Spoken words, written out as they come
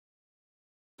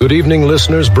Good evening,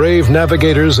 listeners, brave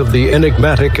navigators of the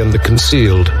enigmatic and the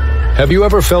concealed. Have you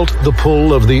ever felt the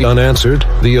pull of the unanswered,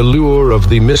 the allure of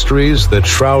the mysteries that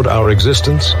shroud our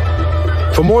existence?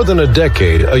 For more than a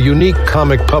decade, a unique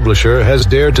comic publisher has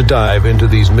dared to dive into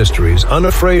these mysteries,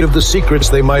 unafraid of the secrets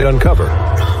they might uncover.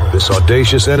 This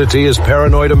audacious entity is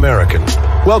Paranoid American.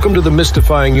 Welcome to the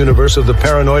mystifying universe of the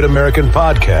Paranoid American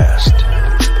podcast.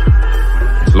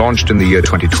 Launched in the year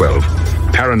 2012,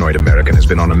 Paranoid American has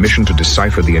been on a mission to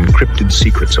decipher the encrypted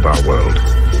secrets of our world.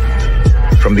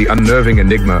 From the unnerving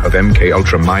enigma of MK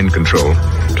Ultra mind control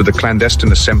to the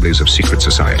clandestine assemblies of secret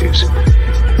societies.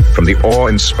 From the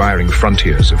awe-inspiring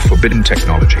frontiers of forbidden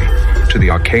technology to the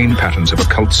arcane patterns of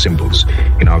occult symbols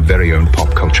in our very own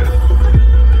pop culture.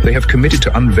 They have committed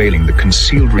to unveiling the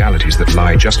concealed realities that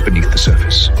lie just beneath the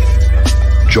surface.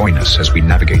 Join us as we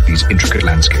navigate these intricate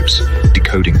landscapes,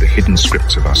 decoding the hidden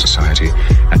scripts of our society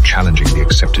and challenging the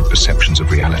accepted perceptions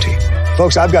of reality.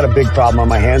 Folks, I've got a big problem on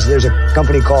my hands. There's a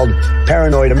company called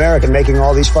Paranoid American making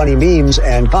all these funny memes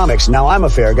and comics. Now, I'm a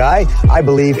fair guy. I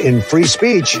believe in free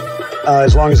speech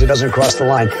as long as it doesn't cross the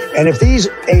line. And if these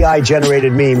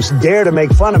AI-generated memes dare to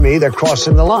make fun of me, they're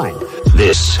crossing the line.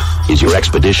 This is your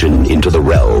expedition into the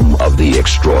realm of the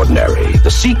extraordinary,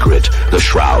 the secret, the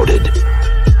shrouded.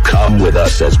 Come with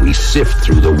us as we sift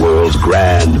through the world's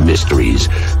grand mysteries,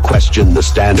 question the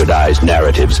standardized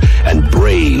narratives, and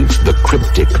brave the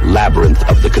cryptic labyrinth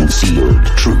of the concealed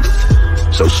truth.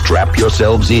 So strap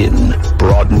yourselves in,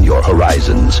 broaden your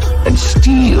horizons, and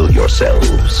steel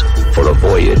yourselves for a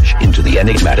voyage into the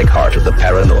enigmatic heart of the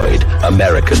Paranoid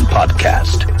American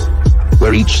podcast,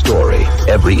 where each story,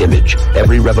 every image,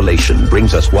 every revelation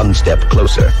brings us one step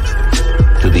closer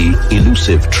to the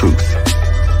elusive truth.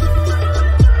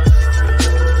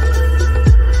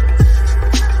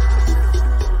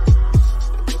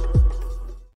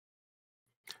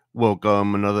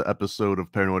 Welcome, another episode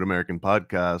of Paranoid American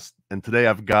Podcast, and today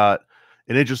I've got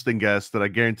an interesting guest that I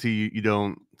guarantee you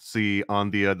don't see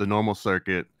on the normal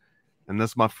circuit, and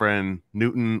that's my friend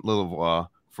Newton Lilavois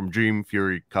from Dream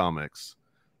Fury Comics.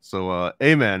 So,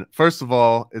 hey man, first of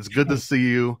all, it's good to see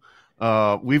you.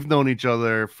 We've known each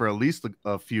other for at least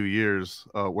a few years,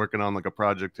 working on like a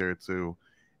project here too,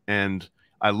 and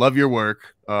I love your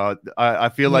work. I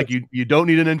feel like you don't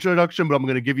need an introduction, but I'm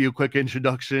going to give you a quick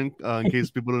introduction in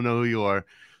case people don't know who you are.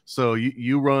 So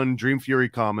you run Dream Fury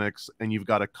Comics, and you've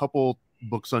got a couple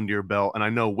books under your belt, and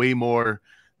I know way more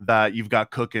that you've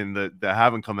got cooking that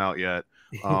haven't come out yet.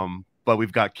 But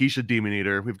we've got KISHA Demon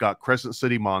Eater, we've got Crescent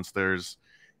City Monsters,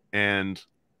 and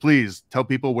please tell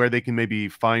people where they can maybe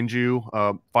find you,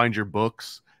 find your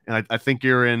books. And I think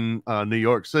you're in New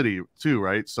York City too,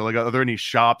 right? So like, are there any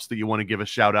shops that you want to give a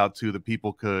shout out to that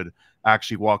people could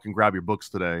actually walk and grab your books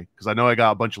today? Because I know I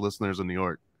got a bunch of listeners in New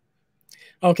York.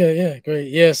 Okay, yeah, great.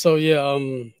 Yeah, so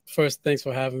first, thanks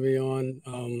for having me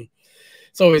on.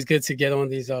 It's always good to get on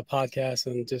these podcasts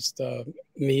and just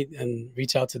meet and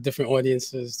reach out to different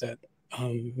audiences that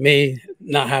may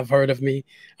not have heard of me.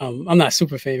 I'm not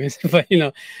super famous, but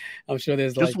I'm sure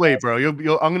there's just wait, bro.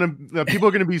 People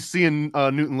are gonna be seeing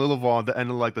Newton Lilavois at the end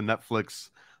of like the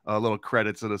Netflix little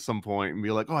credits at some point and be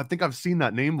like, oh, I think I've seen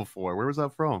that name before. Where was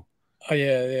that from? Oh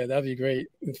yeah, that'd be great.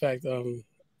 In fact,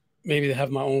 maybe to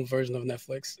have my own version of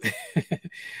Netflix.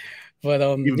 But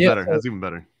even better. That's even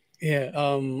better. Yeah,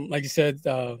 like you said,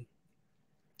 I'm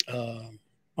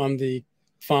the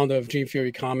founder of Dream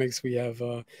Fury Comics. We have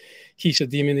KISHA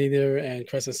Demon Eater and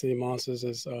Crescent City Monsters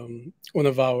as one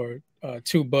of our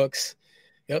two books.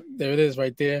 Yep, there it is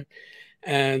right there.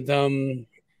 And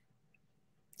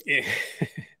yeah,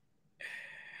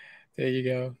 there you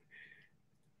go.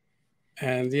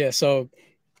 And yeah, so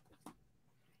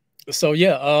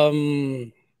yeah,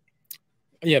 I'm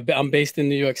based in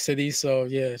New York City. So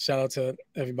yeah, shout out to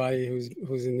everybody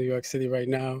who's in New York City right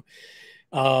now.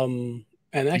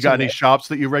 And actually, you got any shops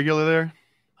that you regular there?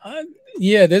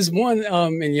 Yeah, there's one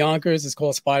in Yonkers. It's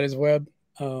called Spider's Web.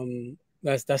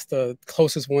 That's the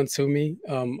closest one to me.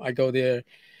 I go there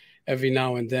every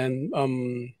now and then.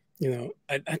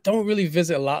 I don't really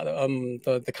visit a lot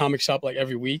the comic shop like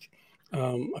every week.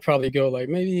 I probably go like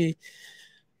maybe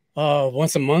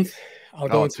once a month. I'll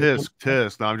go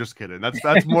tisk. No, I'm just kidding.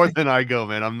 That's more than I go,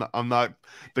 man. I'm not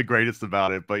the greatest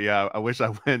about it, but yeah, I wish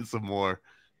I went some more.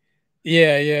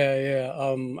 Yeah.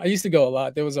 I used to go a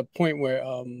lot. There was a point where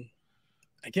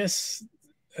I guess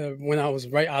when I was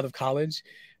right out of college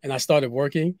and I started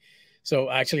working, so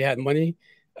I actually had money.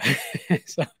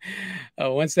 So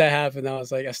once that happened,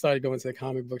 I started going to the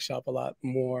comic book shop a lot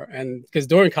more. And because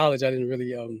during college, I didn't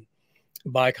really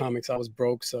buy comics. I was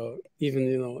broke, so even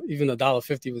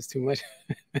 $1.50 was too much.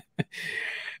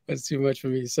 Was too much for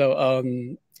me. So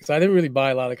So I didn't really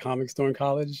buy a lot of comics during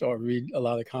college or read a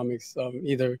lot of comics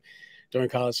either during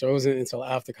college. So it wasn't until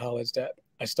after college that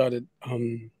I started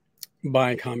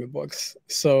buying comic books.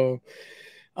 So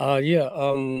yeah,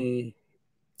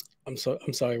 I'm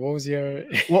sorry. What was your?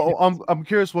 Well, I'm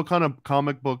curious, what kind of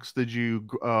comic books did you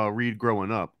read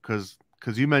growing up? Because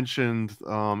you mentioned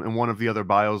in one of the other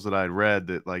bios that I had read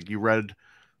that like you read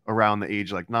around the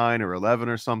age like 9 or 11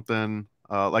 or something.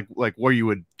 Like were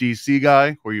you a DC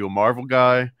guy? Were you a Marvel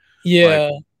guy? Yeah,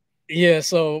 Like, yeah.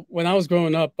 So when I was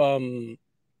growing up,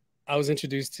 I was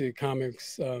introduced to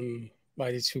comics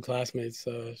by these two classmates.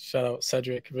 Shout out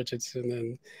Cedric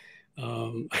Richardson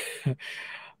and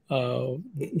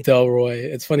Delroy.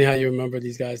 It's funny how you remember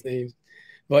these guys' names.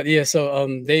 But yeah, so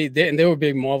they were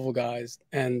big Marvel guys,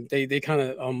 and they kind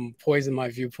of poisoned my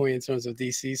viewpoint in terms of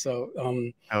DC. So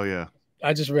hell yeah.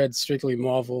 I just read strictly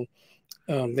Marvel.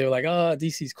 They were like, "Ah, oh,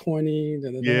 DC's corny."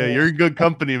 Da, da, da. Yeah, you're in good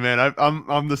company, man.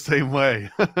 I'm the same way.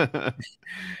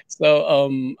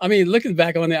 So I mean, looking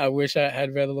back on it, I wish I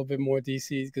had read a little bit more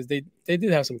DC because they did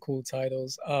have some cool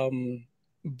titles.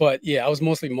 But yeah, I was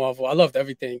mostly Marvel. I loved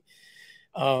everything.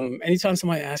 Anytime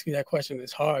somebody asks me that question,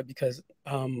 it's hard because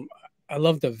I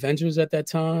loved the Avengers at that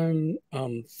time.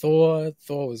 Thor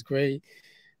was great.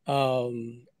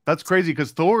 That's crazy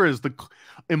because Thor is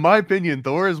in my opinion,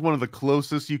 Thor is one of the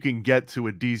closest you can get to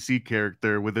a DC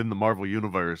character within the Marvel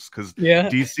universe. Because yeah,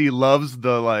 DC loves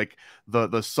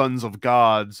the sons of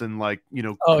gods and like, you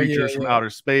know, creatures from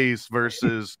outer space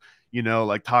versus, you know,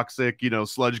 like toxic, you know,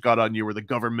 sludge got on you where the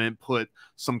government put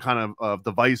some kind of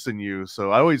device in you. So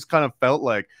I always kind of felt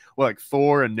like, well, like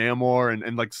Thor and Namor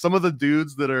and like some of the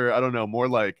dudes that are, I don't know, more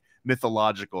like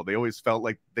mythological. They always felt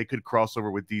like they could cross over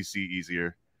with DC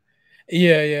easier.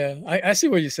 Yeah. I see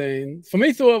what you're saying. For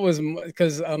me, Thor was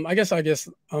because I guess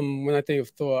when I think of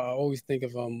Thor, I always think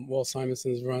of Walt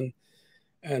Simonson's run,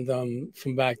 and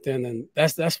from back then, and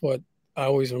that's what I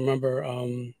always remember.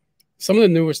 Some of the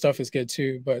newer stuff is good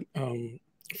too, but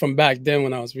from back then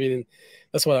when I was reading,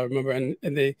 that's what I remember. And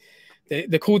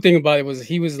the cool thing about it was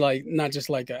he was like not just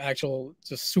like an actual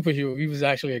just superhero. He was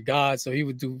actually a god, so he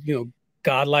would do, you know,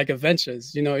 godlike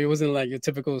adventures. You know, it wasn't like a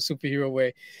typical superhero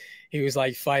where he was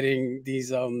like fighting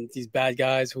these bad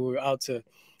guys who were out to.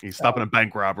 He's stopping a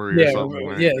bank robbery or something.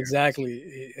 Right? Yeah,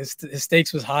 exactly. His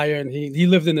stakes was higher, and he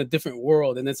lived in a different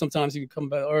world. And then sometimes he would come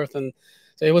back to Earth and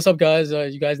say, "Hey, what's up, guys?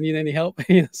 You guys need any help?"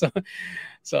 You know,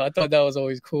 so I thought that was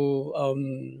always cool.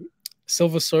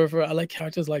 Silver Surfer. I like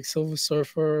characters like Silver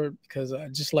Surfer because I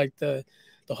just like the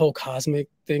whole cosmic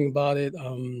thing about it.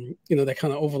 You know, that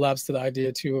kind of overlaps to the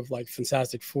idea too of like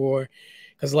Fantastic Four,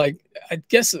 because like I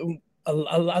guess. I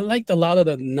liked a lot of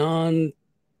the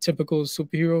non-typical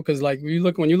superhero because like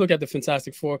when you look at the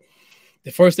Fantastic Four,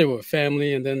 the first they were a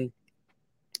family, and then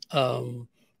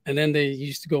they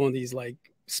used to go on these like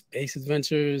space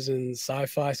adventures and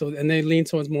sci-fi. So and they lean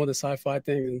towards more the sci-fi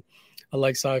thing, and I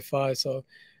like sci-fi. So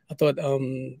I thought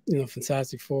you know,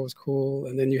 Fantastic Four was cool,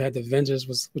 and then you had the Avengers,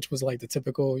 which was like the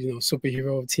typical, you know,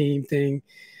 superhero team thing.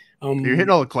 You're hitting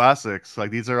all the classics.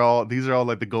 Like these are all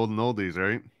like the golden oldies,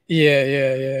 right?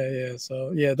 Yeah.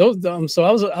 So yeah, those. So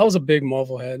I was a big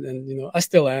Marvel head, and you know, I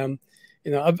still am.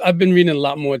 You know, I've been reading a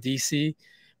lot more DC,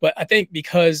 but I think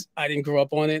because I didn't grow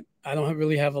up on it, I don't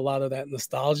really have a lot of that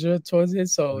nostalgia towards it.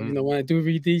 So you know, when I do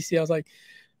read DC,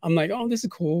 I'm like, oh, this is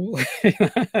cool.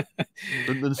 The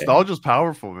nostalgia is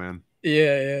powerful, man.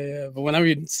 Yeah. But when I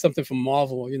read something from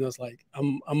Marvel, you know, it's like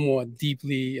I'm more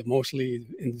deeply emotionally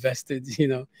invested, you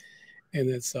know, in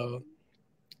it. So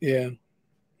yeah.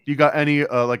 You got any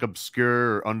like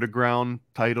obscure or underground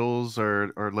titles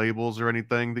or labels or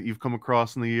anything that you've come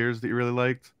across in the years that you really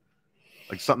liked?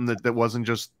 Like something that wasn't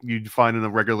just you'd find in a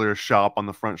regular shop on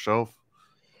the front shelf?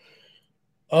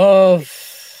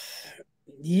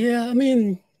 Yeah, I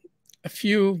mean a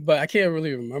few, but I can't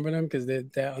really remember them because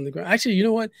they're underground. Actually, you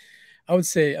know what? I would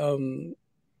say I'm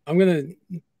gonna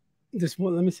this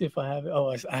one. Let me see if I have it.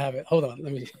 Oh, I have it. Hold on.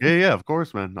 Let me. Yeah, of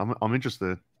course, man. I'm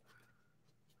interested.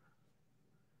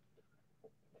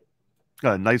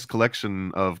 Got a nice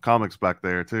collection of comics back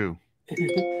there too.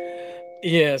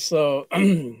 Yeah, so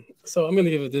so I'm gonna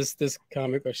give this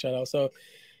comic a shout out. So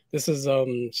this is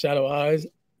Shadow Eyes.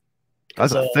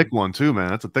 That's a thick one too, man.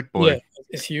 That's a thick boy. Yeah,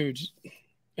 it's huge.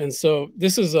 And so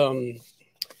this is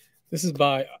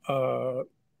by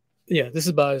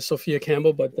Sophia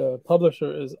Campbell, but the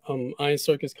publisher is Iron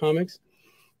Circus Comics.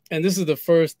 And this is the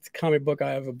first comic book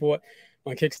I ever bought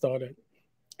on Kickstarter.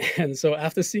 And so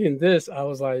after seeing this, I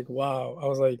was like, wow. I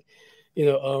was like, you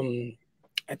know,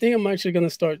 I think I'm actually going to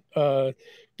start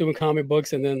doing comic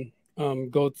books and then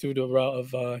go through the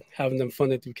route of having them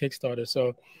funded through Kickstarter.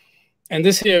 So, and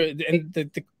this here, and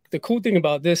the the cool thing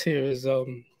about this here is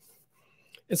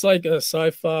it's like a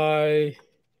sci-fi. I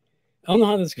don't know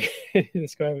how to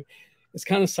describe it. It's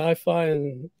kind of sci-fi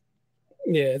and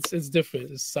yeah, it's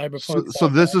different. It's cyberpunk. So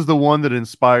this is the one that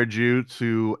inspired you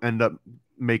to end up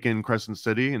making Crescent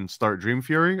City and start Dream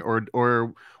Fury,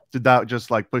 or did that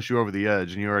just like push you over the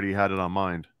edge and you already had it on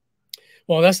mind?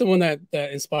 Well, that's the one that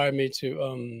inspired me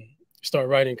to start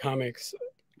writing comics.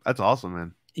 That's awesome,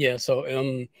 man. Yeah. So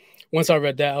once I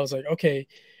read that, I was like, okay,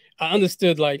 I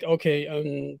understood like, okay,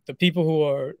 the people who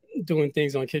are doing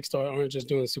things on Kickstarter aren't just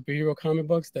doing superhero comic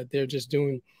books, that they're just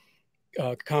doing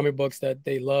comic books that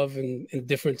they love in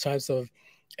different types of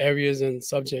areas and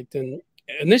subject. And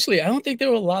initially, I don't think there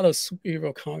were a lot of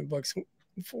superhero comic books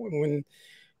when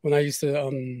I used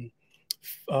to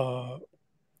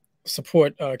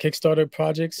support Kickstarter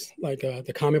projects, like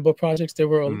the comic book projects. There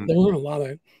weren't a lot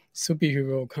of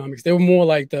superhero comics. They were more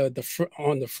like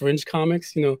on the fringe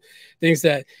comics, you know, things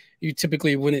that you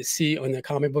typically wouldn't see on the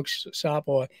comic book shop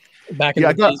or back in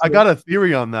the days. I got a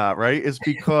theory on that, right? It's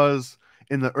because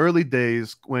in the early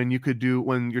days when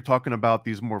you're talking about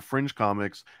these more fringe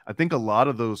comics, I think a lot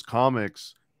of those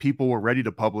comics people were ready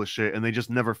to publish it and they just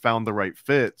never found the right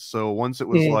fit. So once it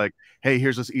was like, hey,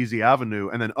 here's this easy avenue,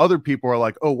 and then other people are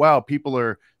like, oh wow, people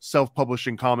are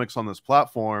self-publishing comics on this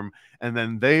platform, and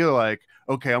then they are like,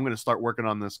 okay, I'm going to start working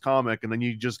on this comic, and then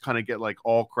you just kind of get like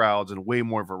all crowds and way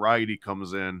more variety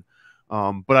comes in.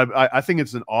 But I think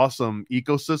it's an awesome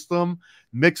ecosystem.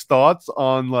 Mixed thoughts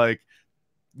on like,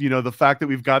 you know, the fact that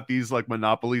we've got these like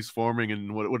monopolies forming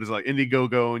and what is like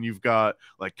Indiegogo, and you've got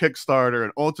like Kickstarter,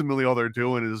 and ultimately all they're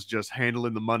doing is just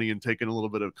handling the money and taking a little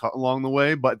bit of cut along the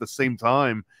way. But at the same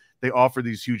time, they offer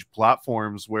these huge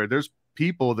platforms where there's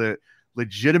people that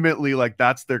legitimately like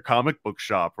that's their comic book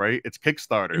shop, right? It's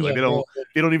Kickstarter. Yeah, like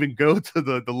they don't even go to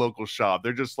the local shop.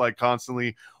 They're just like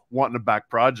constantly wanting to back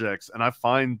projects. And I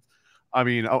find, I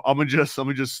mean, I'm gonna just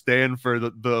stand for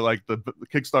the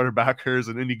Kickstarter backers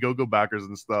and Indiegogo backers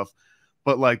and stuff,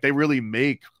 but like they really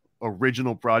make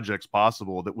original projects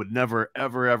possible that would never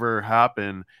ever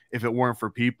happen if it weren't for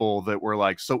people that were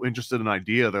like so interested in an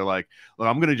idea. They're like, look,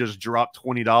 I'm gonna just drop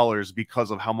 $20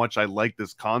 because of how much I like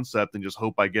this concept and just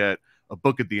hope I get a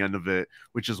book at the end of it,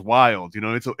 which is wild. You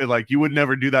know, it's like you would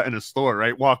never do that in a store,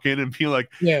 right? Walk in and be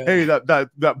like, hey,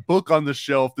 that book on the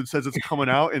shelf that says it's coming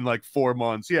out in like 4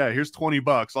 months, yeah, here's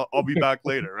 $20, I'll be back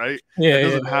later, right? It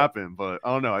doesn't happen. But I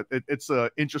don't know, it's a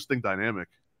interesting dynamic.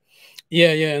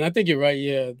 Yeah, and I think you're right.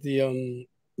 Yeah, the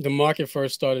market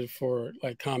first started for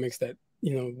like comics that,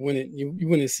 you know, you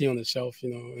wouldn't see on the shelf, you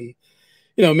know, and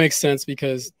you know, it makes sense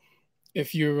because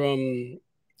if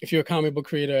you're a comic book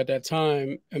creator at that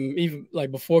time, even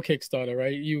like before Kickstarter,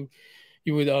 right, you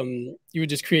would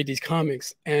just create these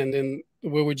comics, and then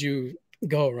where would you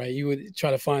go, right? You would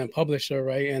try to find a publisher,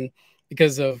 right? And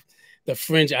because of the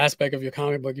fringe aspect of your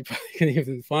comic book, you probably couldn't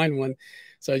even find one,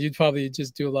 so you'd probably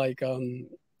just do like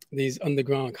these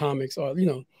underground comics, or you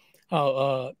know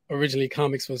how originally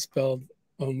comics was spelled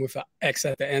with an X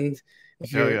at the end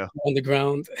if you're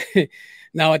underground.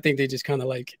 Now I think they just kind of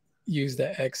like use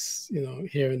the X, you know,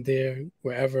 here and there,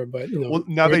 wherever. But you know, well,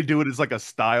 now they do it as like a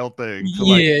style thing to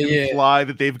like imply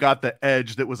that they've got the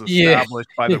edge that was established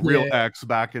by the real X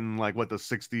back in like what, the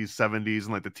 60s, 70s,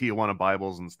 and like the Tijuana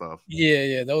Bibles and stuff.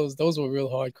 Those were real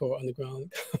hardcore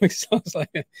underground comics.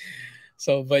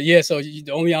 But yeah, so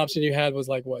the only option you had was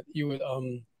like what you would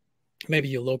maybe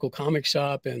your local comic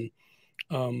shop and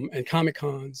comic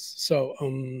cons.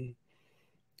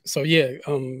 So yeah,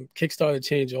 Kickstarter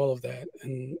changed all of that.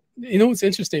 And you know what's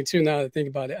interesting too, now that I think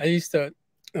about it, I used to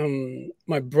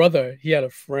my brother, he had a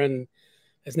friend,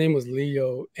 his name was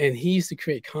Leo, and he used to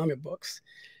create comic books.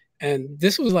 And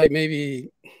this was like maybe,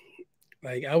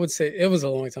 like I would say it was a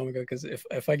long time ago, because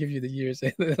if I give you the years,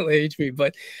 it'll age me.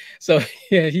 But so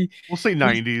yeah, we'll say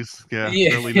 90s,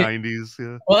 early 90s,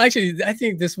 yeah. Well, actually, I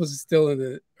think this was still in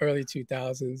the early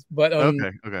 2000s. But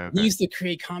okay. He used to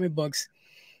create comic books,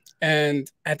 and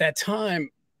at that time,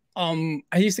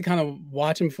 I used to kind of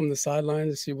watch him from the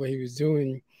sidelines to see what he was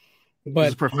doing. But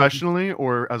is it professionally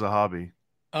or as a hobby?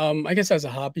 I guess as a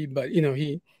hobby, but you know,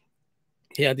 he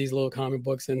had these little comic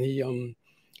books, and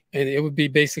and it would be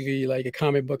basically like a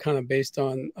comic book kind of based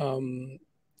on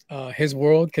his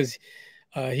world, because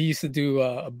he used to do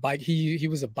a bike. He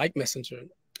was a bike messenger,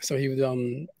 so he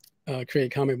would create a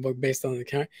comic book based on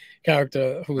the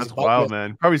character who was. That's wild, man.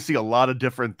 You probably see a lot of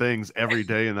different things every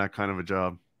day in that kind of a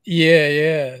job.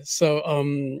 Yeah. So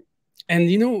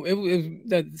and you know,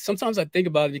 that sometimes I think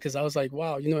about it, because I was like,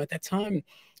 wow, you know, at that time,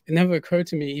 it never occurred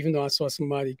to me, even though I saw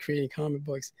somebody creating comic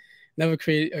books, never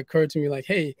occurred to me like,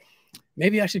 hey,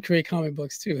 maybe I should create comic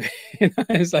books too.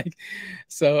 It's like,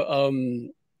 so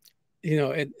you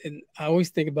know, I always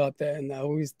think about that, and I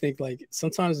always think like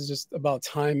sometimes it's just about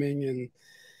timing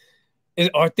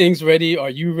and are things ready? Are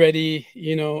you ready?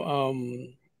 You know,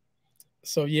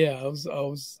 so yeah, I was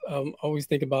always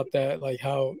think about that, like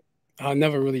how I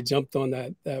never really jumped on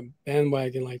that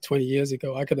bandwagon like 20 years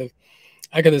ago. I could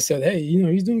have said, hey, you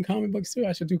know, he's doing comic books too.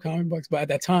 I should do comic books. But at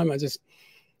that time, I guess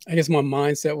my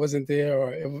mindset wasn't there,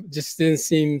 or it just didn't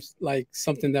seem like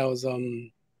something that was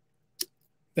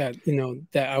that, you know,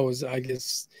 that I was, I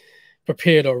guess,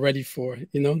 prepared or ready for,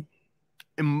 you know.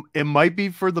 It might be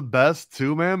for the best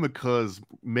too, man, because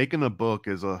making a book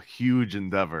is a huge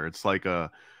endeavor. It's like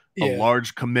a Yeah.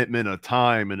 large commitment of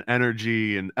time and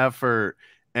energy and effort.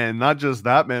 And not just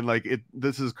that, man, like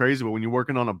this is crazy, but when you're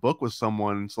working on a book with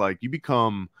someone, it's like you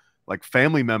become like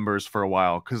family members for a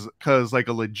while, because like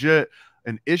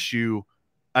an issue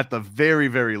at the very,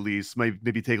 very least might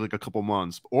maybe take like a couple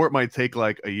months, or it might take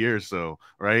like a year or so,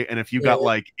 right? And if you got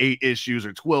like 8 issues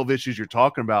or 12 issues you're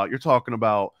talking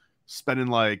about spending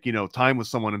like, you know, time with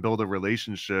someone and build a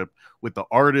relationship with the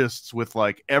artists, with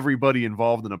like everybody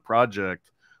involved in a project.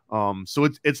 So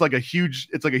it's like a huge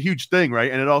thing,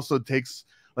 right? And it also takes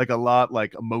like a lot,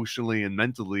 like emotionally and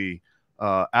mentally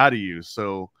out of you.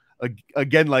 So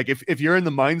again, like if you're in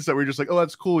the mindset where you're just like, oh,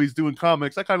 that's cool, he's doing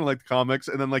comics, I kind of like the comics,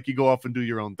 and then like you go off and do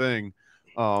your own thing,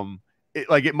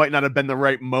 it might not have been the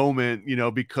right moment, you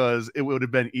know, because it would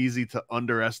have been easy to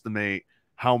underestimate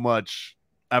how much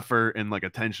effort and like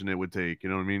attention it would take, you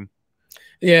know what I mean?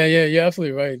 Yeah, you're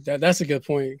absolutely right. That's a good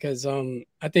point, because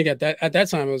I think at that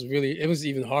time it was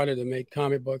even harder to make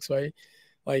comic books, right?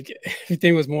 Like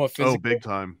everything was more physical. Oh, big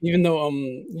time. Even though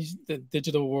the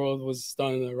digital world was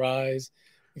starting to rise,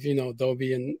 with, you know,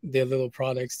 Adobe and their little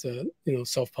products to, you know,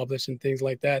 self-publish and things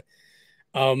like that.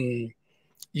 It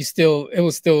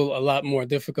was still a lot more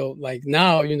difficult. Like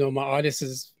now, you know, my artist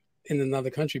is in another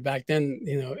country. Back then,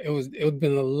 you know, it would have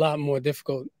been a lot more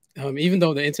difficult. Even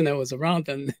though the internet was around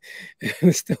then,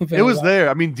 it was there.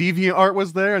 I mean, DeviantArt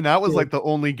was there, and that was like the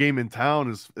only game in town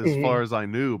as far as I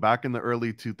knew. Back in the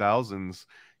early 2000s,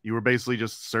 you were basically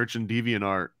just searching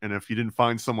DeviantArt, and if you didn't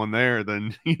find someone there,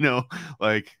 then, you know,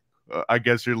 like I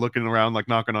guess you're looking around, like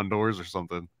knocking on doors or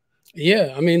something.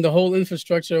 Yeah, I mean, the whole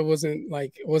infrastructure wasn't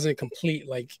complete.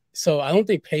 Like, so I don't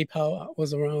think PayPal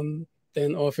was around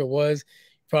then, or if it was,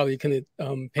 probably couldn't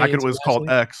pay. It was called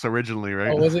X originally,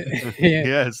 right? Oh, was it?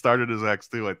 Yeah, it started as X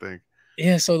too, I think.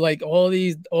 Yeah, so like all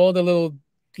the little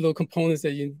components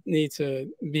that you need to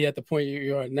be at the point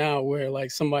you are now, where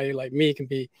like somebody like me can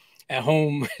be at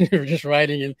home just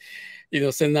writing and, you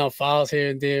know, sending out files here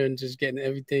and there and just getting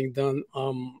everything done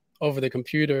over the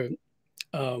computer.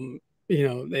 You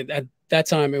know, at that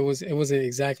time it wasn't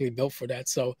exactly built for that.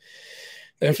 So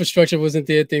the infrastructure wasn't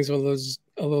there. Things were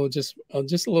just a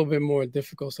little bit more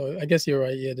difficult. So I guess you're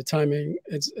right. Yeah, the timing,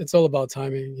 it's all about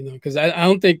timing, you know, because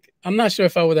I'm not sure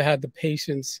if I would have had the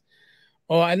patience,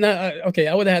 or I would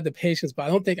have had the patience, but I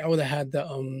don't think I would have had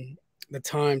the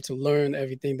time to learn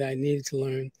everything that I needed to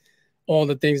learn, all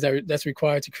the things that's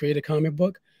required to create a comic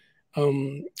book. I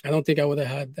don't think I would have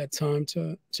had that time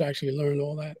to actually learn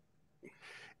all that.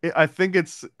 I think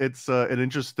it's an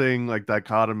interesting like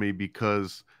dichotomy,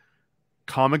 because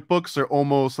comic books are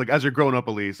almost like, as you're growing up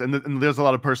at least, and there's a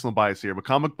lot of personal bias here, but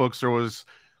comic books are always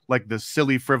like this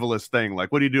silly, frivolous thing.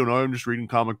 Like, what are you doing? Oh, I'm just reading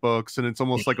comic books, and it's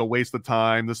almost like a waste of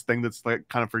time, this thing that's like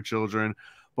kind of for children.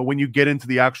 But when you get into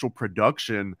the actual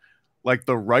production, like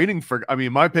the writing for, I mean,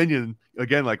 in my opinion,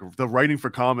 again, like the writing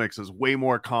for comics is way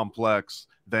more complex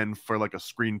than for like a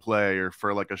screenplay or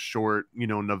for like a short, you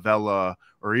know, novella,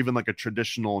 or even like a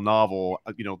traditional novel,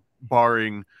 you know,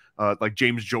 barring like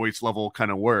James Joyce level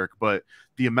kind of work. But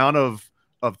the amount of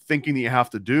thinking that you have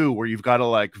to do, where you've got to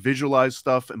like visualize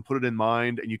stuff and put it in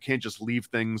mind, and you can't just leave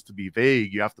things to be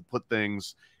vague. You have to put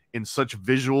things in such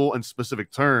visual and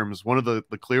specific terms. One of the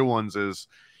clear ones is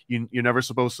you're never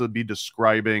supposed to be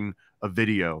describing a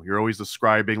video. You're always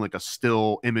describing like a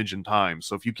still image in time.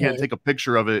 So if you can't take a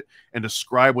picture of it and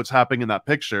describe what's happening in that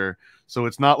picture, so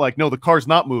it's not like, no, the car's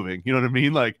not moving, you know what I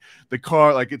mean? Like the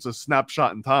car, like it's a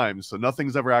snapshot in time, so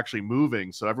nothing's ever actually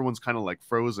moving, so everyone's kind of like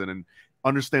frozen. And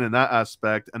understanding that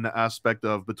aspect, and the aspect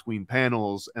of between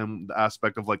panels, and the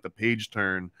aspect of like the page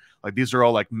turn, like these are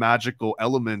all like magical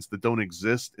elements that don't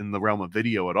exist in the realm of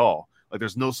video at all. Like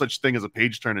there's no such thing as a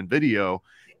page turn in video.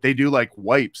 They do like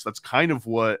wipes. That's kind of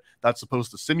what that's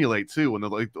supposed to simulate too. When they're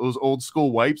like those old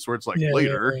school wipes where it's like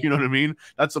later, you know what I mean?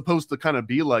 That's supposed to kind of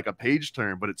be like a page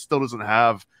turn, but it still doesn't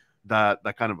have that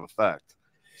kind of effect.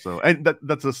 So, and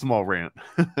that's a small rant.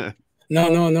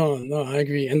 No, I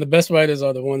agree. And the best writers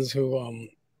are the ones who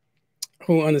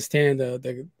understand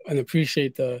and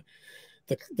appreciate the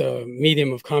the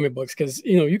medium of comic books, because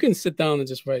you can sit down and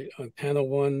just write on panel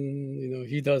one,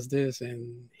 he does this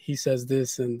and he says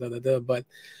this and da da da, but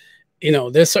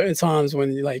there's certain times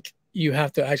when you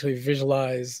have to actually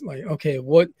visualize, like, okay,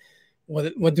 what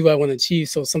do I want to achieve?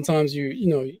 So sometimes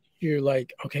you're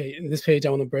like, okay, in this page I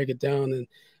want to break it down, and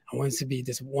I want it to be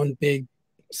this one big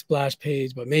splash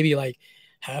page, but maybe like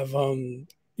have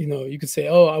you could say,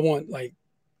 oh, I want like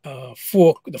the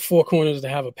four corners to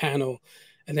have a panel,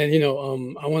 and then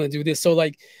I want to do this, so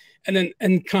like,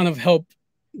 and kind of help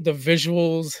the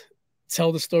visuals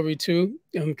tell the story too,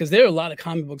 because there are a lot of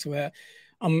comic books where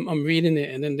I'm reading it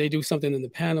and then they do something in the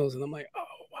panels and I'm like, oh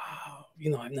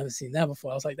wow, I've never seen that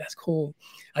before. I was like, that's cool.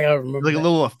 I gotta remember like that. a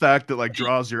little effect that like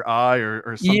draws your eye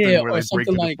or something, yeah, where or they break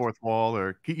through like the fourth wall.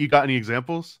 Or you got any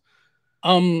examples?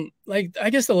 Like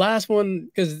I guess the last one,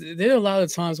 because there are a lot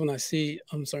of times when I see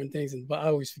certain things, but I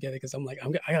always forget it because I'm like,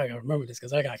 I gotta remember this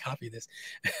because I gotta copy this.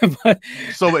 But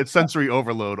So it's sensory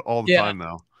overload all the time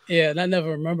now. Yeah, and I never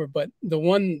remember. But the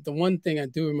one thing I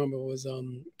do remember was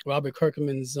Robert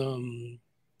Kirkman's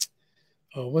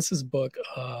what's his book?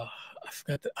 I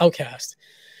forgot, the Outcast.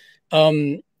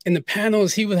 In the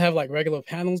panels, he would have like regular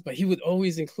panels, but he would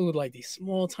always include like these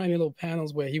small, tiny little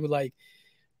panels where he would like,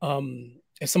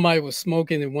 if somebody was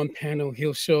smoking in one panel,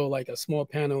 he'll show like a small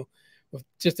panel with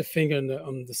just a finger in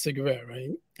the cigarette, right?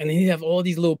 And then he'd have all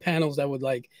these little panels that would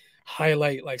like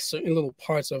highlight like certain little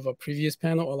parts of a previous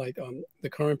panel or like the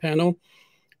current panel.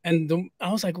 And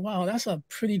I was like, wow, that's a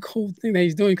pretty cool thing that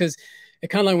he's doing, because it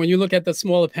kind of like when you look at the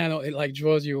smaller panel, it like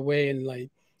draws you away and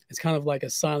like it's kind of like a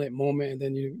silent moment, and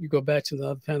then you go back to the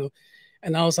other panel.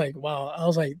 And I was like, wow, I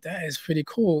was like, that is pretty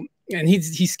cool. And he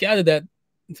scattered that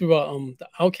throughout the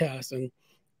Outcast, and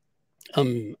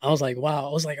I was like, wow,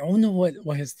 I was like, I wonder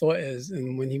what his thought is,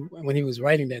 and when he was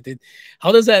writing that,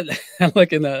 how does that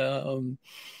look in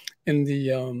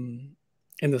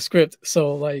the script?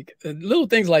 So like little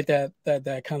things like that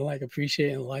kind of like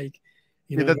appreciate and like,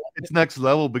 it's next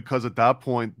level, because at that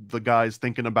point the guy's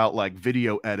thinking about like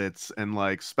video edits and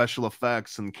like special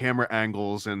effects and camera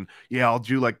angles, and yeah, I'll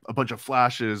do like a bunch of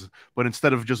flashes, but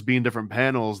instead of just being different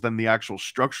panels, then the actual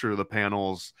structure of the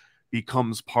panels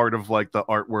becomes part of like the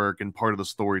artwork and part of the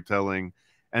storytelling.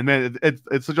 And man,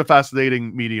 it's such a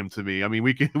fascinating medium to me. I mean,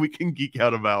 we can geek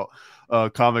out about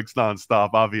comics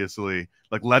nonstop, obviously.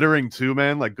 Like lettering too,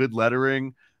 man. Like good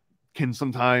lettering can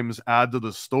sometimes add to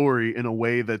the story in a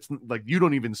way that's like you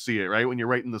don't even see it, right? When you're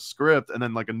writing the script and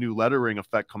then like a new lettering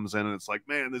effect comes in and it's like,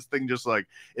 man, this thing just like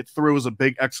it throws a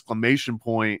big exclamation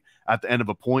point at the end of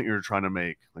a point you're trying to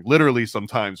make, like literally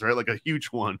sometimes, right? Like a huge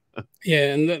one.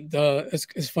 Yeah, and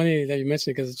it's funny that you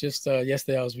mentioned it, because just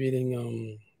yesterday I was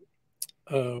reading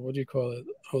what do you call it?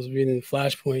 I was reading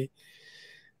Flashpoint,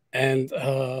 and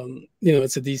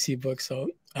it's a DC book, so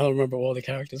I don't remember all the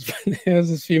characters, but there was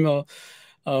this female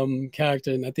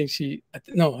character, and I think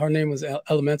her name was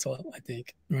Elemental, I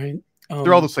think, right?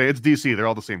 They're all the same. It's DC. They're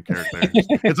all the same character.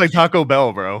 It's like Taco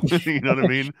Bell, bro. You know what I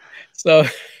mean? So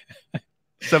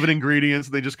 7 ingredients.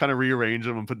 They just kind of rearrange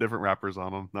them and put different wrappers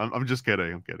on them. I'm just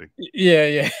kidding. I'm kidding.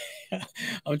 Yeah.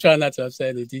 I'm trying not to upset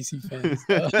any DC fans.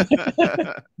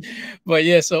 But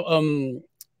yeah, so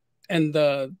and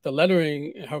the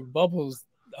lettering, her bubbles,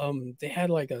 they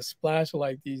had like a splash of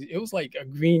like these. It was like a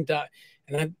green dot,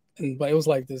 but it was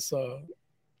like this.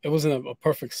 It wasn't a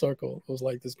perfect circle. It was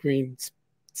like this green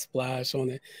splash on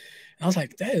it. And I was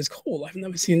like, that is cool. I've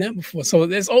never seen that before. So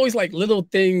there's always like little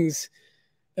things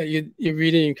that you're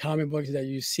reading in comic books that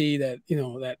you see that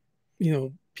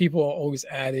people are always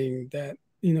adding. That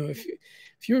if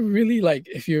you're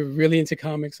really into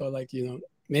comics, or like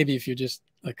maybe if you're just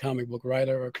a comic book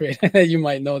writer or creator, you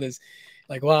might notice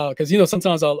like, wow, because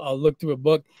sometimes I'll look through a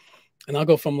book and I'll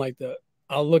go from like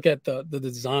I'll look at the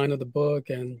design of the book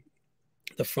and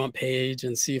the front page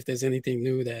and see if there's anything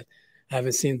new that I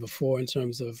haven't seen before in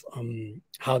terms of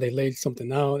how they laid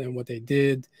something out and what they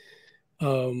did.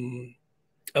 One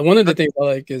of the things I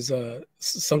like is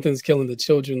Something's Killing the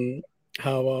Children.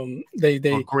 How they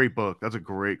great book. That's a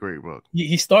great book.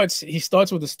 He starts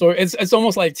with the story. It's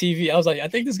almost like TV. I was like, I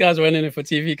think this guy's running it for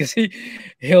TV, because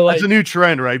he'll like, it's a new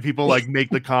trend, right? People like make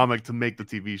the comic to make the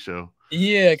TV show.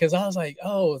 Yeah, because I was like,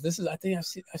 oh, this is, I think I've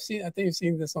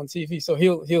seen this on TV. So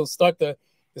he'll start the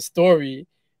story,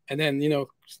 and then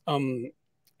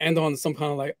end on some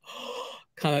kind of like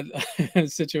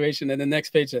situation, and the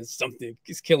next page says something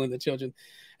is killing the children.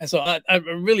 And so I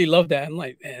really love that. I'm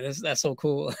like, man, that's so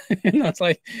cool. And that's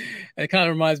like, it kind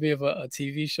of reminds me of a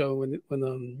TV show when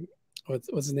what's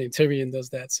his name, Tyrion,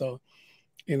 does that. So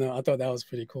I thought that was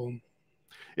pretty cool.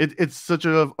 It's such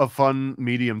a fun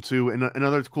medium too. And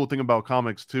another cool thing about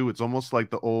comics too, it's almost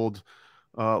like the old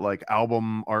like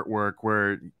album artwork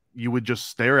where you would just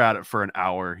stare at it for an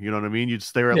hour. You know what I mean? You'd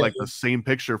stare at Yeah, like the same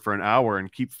picture for an hour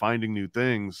and keep finding new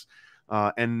things.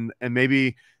 And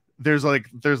maybe there's like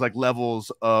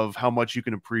levels of how much you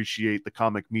can appreciate the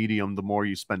comic medium the more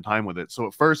you spend time with it. So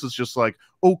at first it's just like,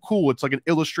 oh cool, it's like an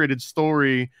illustrated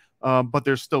story, but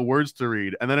there's still words to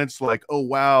read. And then it's like, oh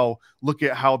wow, look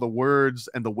at how the words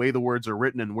and the way the words are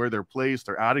written and where they're placed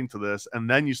are adding to this. And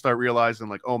then you start realizing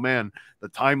like, oh man, the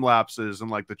time lapses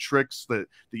and like the tricks that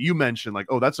you mentioned, like,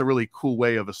 oh, that's a really cool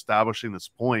way of establishing this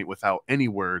point without any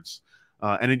words.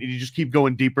 You just keep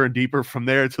going deeper and deeper from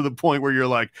there to the point where you're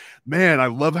like, man, I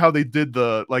love how they did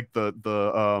the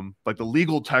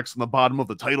legal text on the bottom of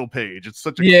the title page. It's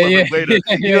such a clever way to,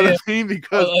 you know what I mean?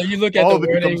 Because you look at all the of it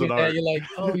wording becomes an art. you're like,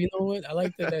 oh, you know what? I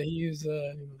like that he used,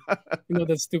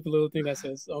 that stupid little thing that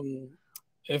says,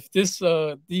 if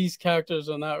these characters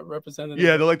are not represented.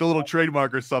 Yeah, they're like the little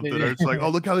trademark or something. Or it's like, oh,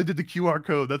 look how they did the QR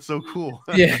code. That's so cool.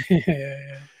 yeah.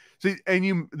 See,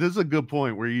 and this is a good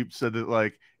point where you said that,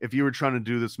 like, if you were trying to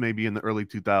do this maybe in the early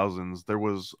 2000s, there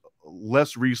was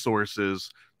less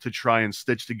resources to try and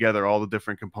stitch together all the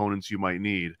different components you might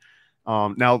need.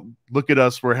 Now, look at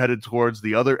us. We're headed towards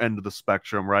the other end of the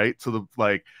spectrum, right? So,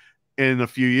 in a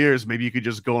few years, maybe you could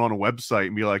just go on a website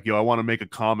and be like, yo, I want to make a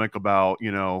comic about,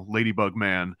 Ladybug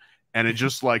Man. And it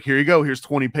just like, here you go. Here's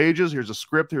 20 pages. Here's a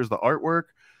script. Here's the artwork.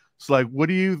 So, like, what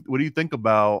do you think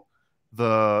about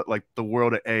the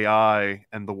world of AI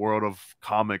and the world of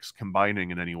comics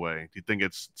combining in any way? Do you think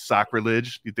it's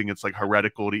sacrilege? Do you think it's like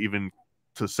heretical to even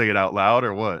to say it out loud,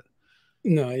 or what?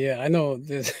 No, yeah, I know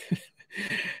this.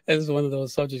 It's one of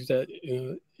those subjects that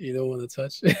you don't want to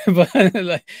touch. But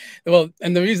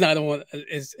and the reason I don't want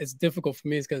it's difficult for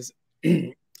me is because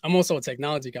I'm also a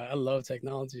technology guy. I love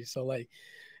technology, so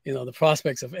the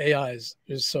prospects of AI is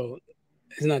so.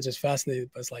 It's not just fascinating,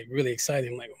 but it's like really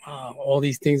exciting. Like, wow, all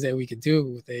these things that we could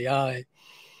do with AI.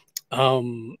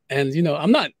 And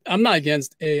I'm not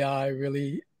against AI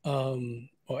really,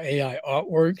 or AI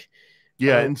artwork.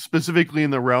 Yeah, and specifically in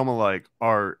the realm of like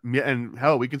art, and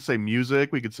hell, we could say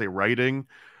music, we could say writing,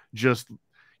 just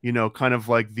kind of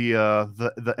like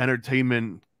the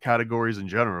entertainment categories in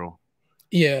general.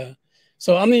 Yeah.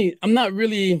 So I mean, I'm not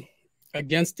really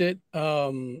against it.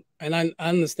 And I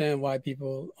understand why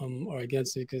people are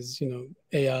against it, because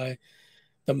AI,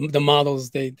 the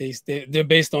models they're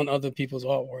based on other people's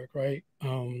artwork, right?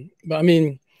 But I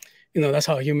mean, that's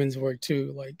how humans work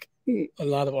too. Like a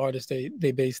lot of artists,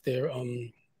 they base their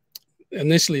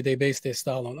initially they base their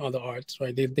style on other arts,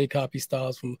 right? They copy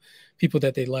styles from people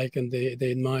that they like and they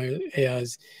admire.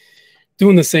 AI's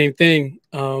doing the same thing.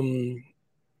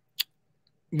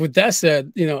 With that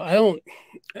said,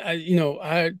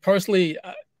 I personally,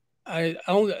 I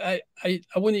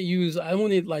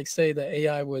wouldn't like say that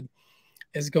AI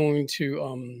is going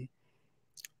to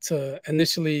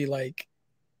initially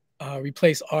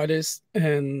replace artists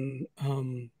and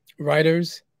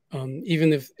writers,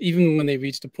 even when they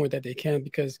reach the point that they can,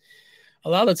 because a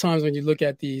lot of times when you look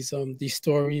at these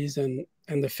stories and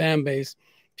the fan base,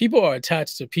 people are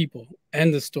attached to people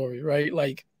and the story, right?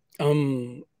 Like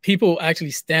people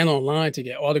actually stand online to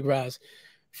get autographs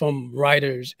from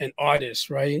writers and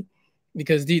artists, right?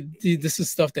 Because this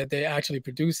is stuff that they're actually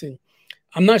producing.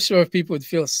 I'm not sure if people would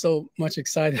feel so much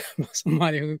excited about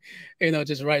somebody who,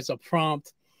 just writes a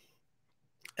prompt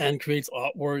and creates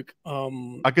artwork.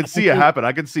 I could see it happen.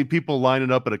 I could see people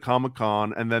lining up at a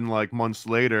Comic-Con, and then like months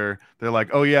later, they're like,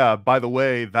 oh yeah, by the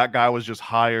way, that guy was just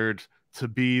hired to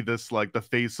be this, like, the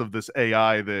face of this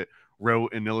AI that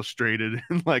wrote and illustrated,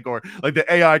 and or the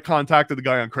AI contacted the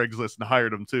guy on Craigslist and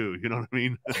hired him too. You know what I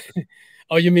mean?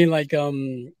 Oh, you mean like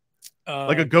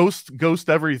a ghost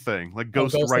everything, like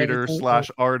ghost writer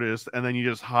 / artist, and then you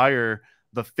just hire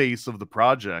the face of the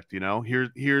project.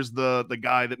 Here's the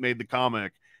guy that made the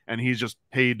comic, and he's just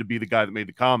paid to be the guy that made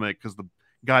the comic, because the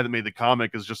guy that made the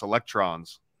comic is just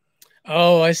electrons.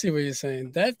 Oh, I see what you're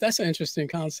saying. That's an interesting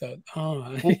concept.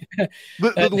 Oh,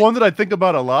 well, the one that I think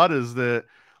about a lot is that,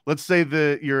 let's say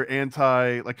that you're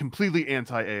completely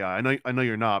anti AI. I know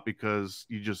you're not, because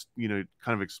you just kind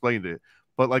of explained it.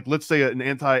 But let's say an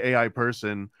anti AI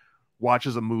person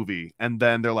watches a movie, and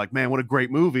then they're like, man, what a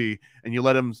great movie, and you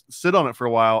let them sit on it for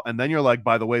a while, and then you're like,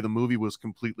 by the way, the movie was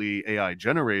completely AI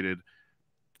generated.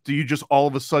 Do you just all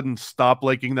of a sudden stop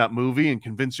liking that movie and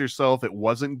convince yourself it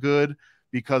wasn't good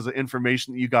because of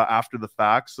information that you got after the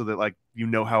fact, so that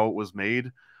how it was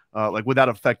made? Would that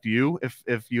affect you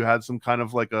if you had some kind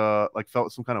of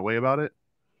felt some kind of way about it?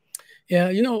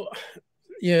 Yeah,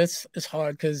 it's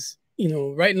hard, because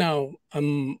right now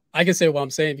I can say what I'm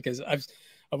saying, because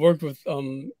I've worked with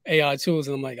AI tools,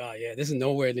 and I'm like, oh yeah, this is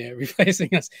nowhere near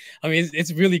replacing us. I mean,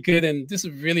 it's really good, and this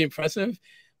is really impressive.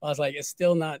 I was like, it's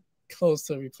still not close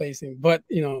to replacing, but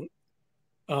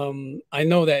I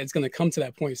know that it's going to come to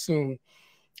that point soon,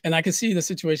 and I can see the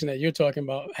situation that you're talking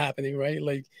about happening, right?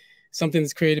 Like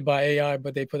something's created by AI,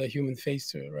 but they put a human face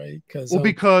to it, right?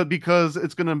 Because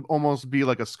it's going to almost be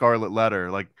like a scarlet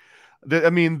letter. Like, I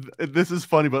mean, this is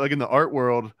funny, but like in the art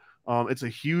world, it's a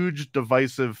huge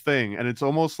divisive thing, and it's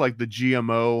almost like the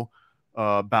GMO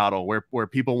battle where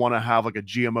people want to have like a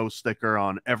GMO sticker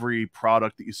on every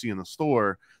product that you see in the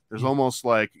store. There's almost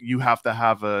like you have to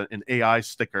have an AI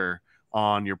sticker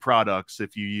on your products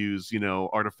if you use,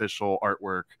 artificial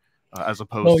artwork as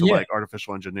opposed to like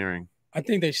artificial engineering. I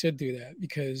think they should do that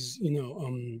because,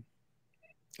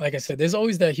 like I said, there's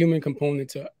always that human component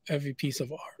to every piece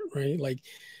of art, right? Like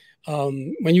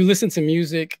when you listen to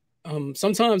music,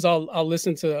 sometimes I'll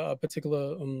listen to a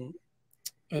particular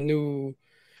a new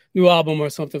album or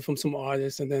something from some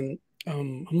artist, and then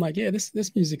I'm like, yeah,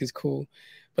 this music is cool.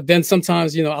 But then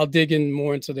sometimes, I'll dig in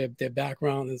more into their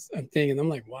background and thing, and I'm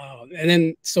like, wow. And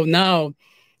then so now,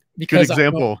 because good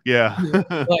example, yeah,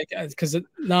 like because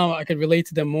now I can relate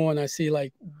to them more, and I see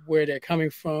like where they're coming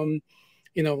from.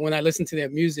 When I listen to their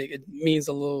music, it means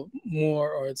a little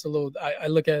more, or it's a little. I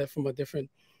look at it from a different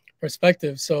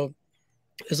perspective. So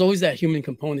there's always that human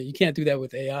component. You can't do that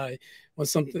with AI. When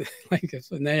something like if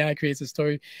an AI creates a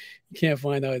story, you can't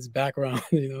find out its background.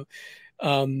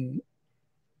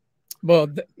 Well,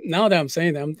 now that I'm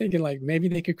saying that, I'm thinking like maybe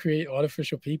they could create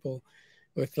artificial people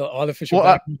with the artificial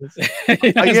backgrounds.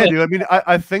 Yeah, dude. I mean,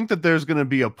 I think that there's going to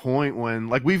be a point when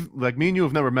like me and you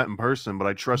have never met in person, but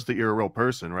I trust that you're a real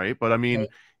person, right? But I mean,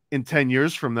 in 10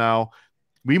 years from now,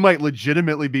 we might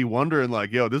legitimately be wondering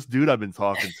like, yo, this dude I've been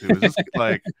talking to, is this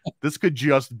like, this could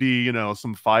just be,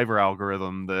 some Fiverr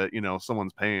algorithm that,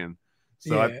 someone's paying.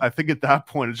 So I think at that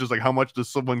point, it's just like, how much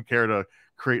does someone care to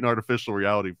create an artificial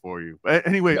reality for you?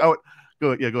 Anyway, go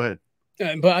ahead.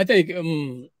 But I think,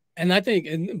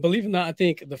 and believe it or not, I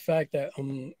think the fact that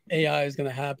AI is going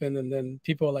to happen, and then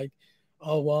people are like,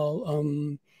 oh, well,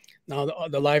 now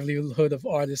the livelihood of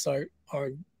artists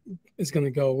is going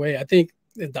to go away. I think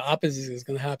the opposite is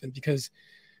going to happen, because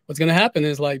what's going to happen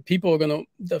is like people are going to,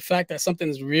 the fact that something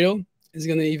is real is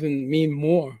going to even mean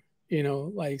more,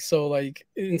 so like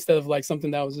instead of like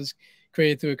something that was just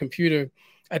created through a computer,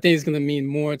 I think it's going to mean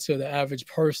more to the average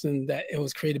person that it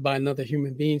was created by another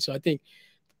human being. So I think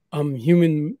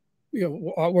artworks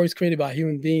created by a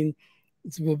human being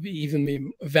will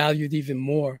be valued even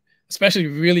more, especially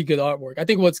really good artwork. I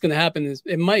think what's going to happen is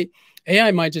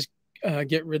AI might just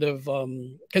get rid of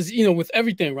because with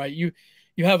everything, right, you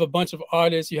have a bunch of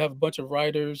artists, you have a bunch of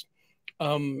writers,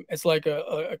 it's like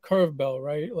a curve bell,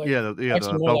 right? Like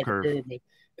the bell like curve.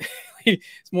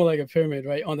 It's more like a pyramid,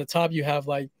 right? On the top you have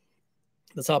like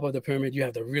the top of the pyramid, you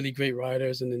have the really great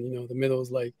writers, and then the middle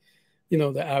is like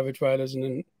the average writers,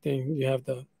 and then you have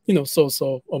the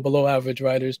so or below average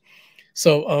writers.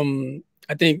 So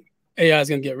I think AI is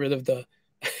going to get rid of the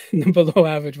below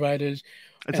average writers.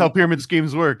 That's how pyramid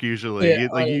schemes work usually. You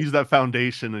use that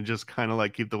foundation and just kind of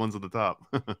like keep the ones at the top.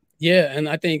 Yeah, and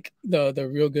I think the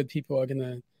real good people are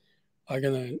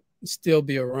gonna still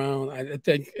be around. I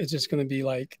think it's just gonna be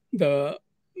like the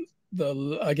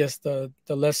I guess the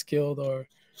less skilled or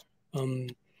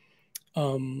the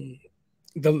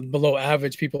below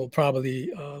average people will probably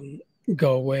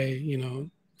go away,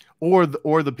 or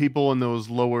the people in those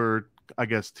lower, I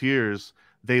guess, tiers.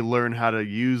 They learn how to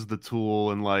use the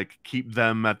tool and like keep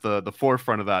them at the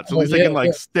forefront of that. So at least they can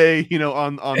like stay,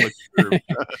 on the curve.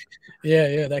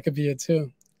 Yeah, that could be it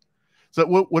too. So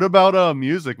what about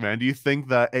music, man? Do you think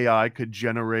that AI could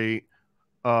generate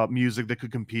music that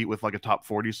could compete with like a top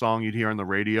 40 song you'd hear on the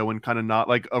radio, and kind of not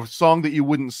like a song that you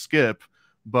wouldn't skip,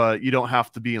 but you don't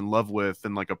have to be in love with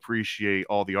and like appreciate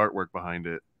all the artwork behind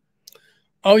it?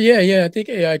 Oh yeah. I think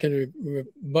AI can,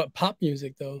 but pop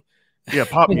music though. Yeah,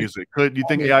 pop music. Do you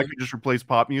think AI could just replace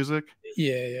pop music?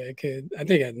 Yeah, it could. I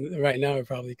think right now it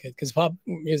probably could, because pop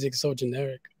music is so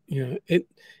generic. It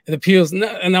appeals,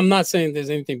 and I'm not saying there's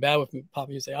anything bad with pop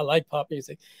music. I like pop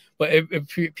music, but it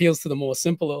appeals to the more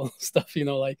simple stuff.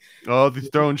 Like, oh, they're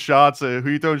throwing shots. Who are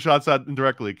you throwing shots at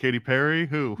indirectly? Katy Perry?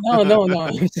 Who? No.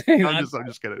 I'm saying, I'm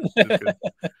just kidding.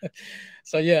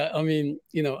 So yeah, I mean,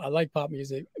 I like pop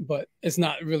music, but it's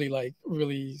not really like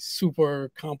really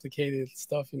super complicated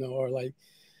stuff, or like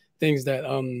things that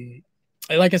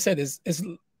like I said,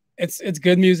 it's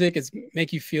good music. It's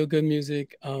make you feel good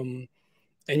music.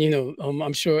 And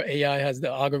I'm sure AI has the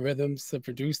algorithms to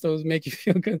produce those make you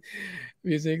feel good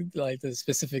music, like the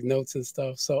specific notes and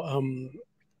stuff. So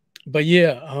but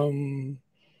yeah,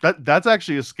 That's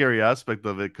actually a scary aspect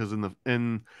of it, because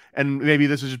and maybe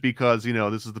this is just because, you know,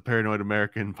 this is the Paranoid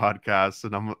American podcast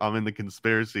and I'm in the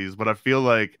conspiracies, but I feel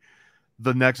like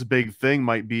the next big thing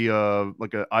might be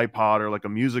like an iPod or like a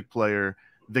music player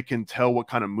that can tell what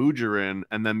kind of mood you're in,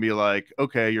 and then be like,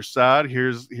 okay, you're sad,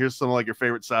 here's some of like your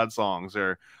favorite sad songs,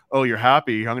 or oh, you're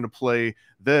happy, I'm gonna play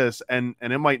this, and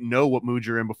it might know what mood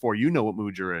you're in before you know what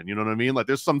mood you're in. You know what I mean? Like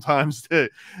there's sometimes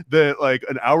that like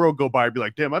an hour will go by and be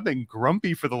like, damn, I've been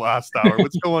grumpy for the last hour,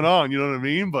 what's going on? You know what I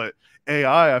mean? But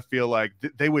AI, I feel like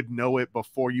they would know it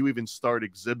before you even start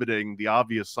exhibiting the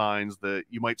obvious signs that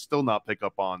you might still not pick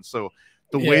up on. So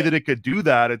the way that it could do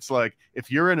that, it's like if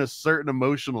you're in a certain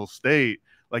emotional state,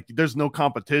 like there's no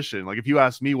competition. Like if you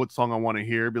ask me what song I want to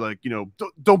hear, be like, you know,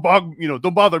 don't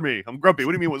bother me, I'm grumpy,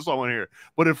 what do you mean what song I want to hear?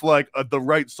 But if like the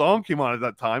right song came on at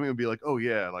that time, it would be like, oh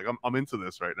yeah, like I'm into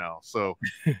this right now. So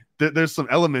there's some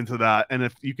element to that. And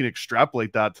if you can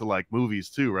extrapolate that to like movies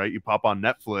too, right? You pop on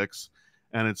Netflix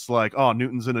and it's like, oh,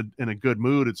 Newton's in a good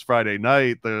mood, it's Friday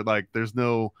night, they're like, there's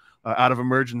no out of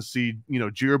emergency, you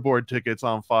know, Board tickets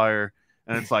on fire,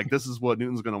 and it's like, this is what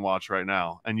Newton's gonna watch right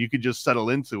now, and you could just settle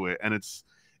into it, and it's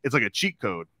like a cheat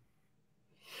code.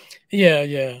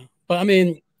 Yeah. But I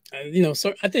mean, you know,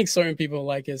 so I think certain people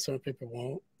like it, certain people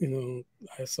won't, you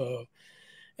know. So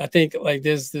I think like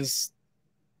there's this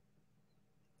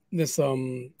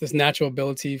natural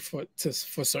ability for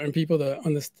certain people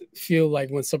to feel like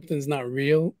when something's not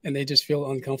real and they just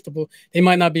feel uncomfortable. They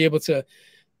might not be able to,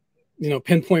 you know,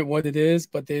 pinpoint what it is,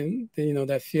 but then you know,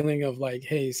 that feeling of like,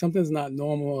 hey, something's not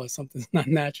normal or something's not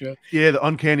natural. Yeah, the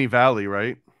uncanny valley,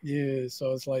 right? Yeah,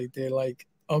 so it's like they're like,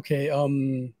 okay,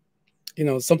 you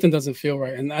know, something doesn't feel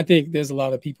right, and I think there's a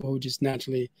lot of people who just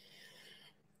naturally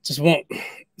just won't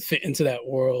fit into that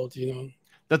world, you know.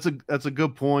 That's a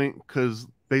good point, because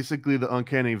basically the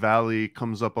uncanny valley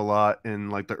comes up a lot in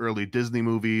like the early Disney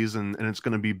movies, and it's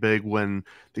going to be big when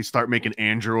they start making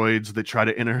androids that try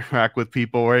to interact with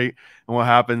people, right? And what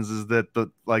happens is that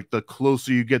the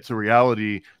closer you get to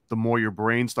reality, the more your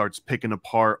brain starts picking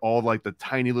apart all like the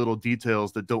tiny little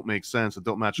details that don't make sense, that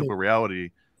don't match up with reality.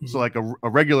 So like a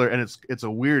regular, and it's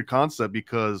a weird concept,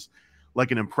 because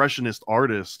like an impressionist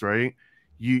artist, right?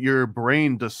 Your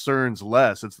brain discerns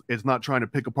less. It's not trying to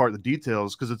pick apart the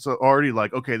details, because it's already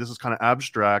like, okay, this is kind of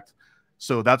abstract.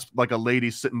 So that's like a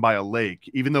lady sitting by a lake,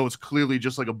 even though it's clearly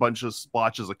just like a bunch of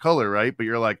splotches of color, right? But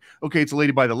you're like, okay, it's a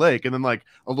lady by the lake, and then like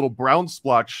a little brown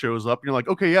splotch shows up, and you're like,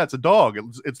 okay, yeah, it's a dog.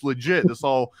 It's legit. This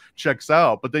all checks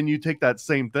out. But then you take that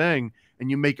same thing and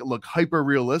you make it look hyper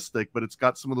realistic, but it's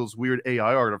got some of those weird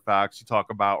AI artifacts you talk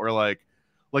about, where like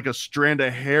a strand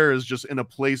of hair is just in a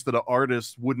place that an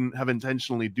artist wouldn't have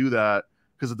intentionally do that,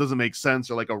 because it doesn't make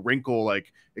sense, or like a wrinkle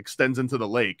like extends into the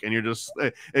lake, and you're just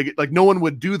like, no one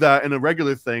would do that in a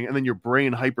regular thing, and then your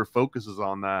brain hyper focuses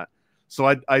on that. So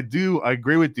I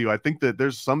agree with you. I think that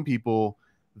there's some people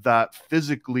that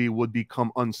physically would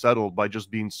become unsettled by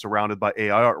just being surrounded by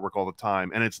AI artwork all the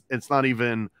time, and it's not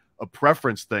even a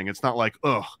preference thing. It's not like,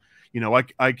 ugh, you know,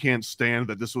 I can't stand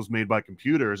that this was made by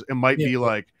computers. It might be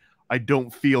like, I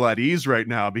don't feel at ease right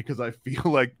now because I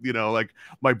feel like, you know, like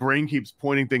my brain keeps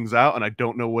pointing things out and I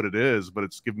don't know what it is, but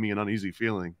it's giving me an uneasy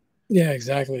feeling. Yeah,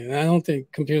 exactly. And I don't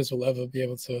think computers will ever be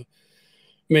able to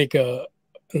make an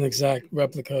exact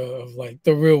replica of like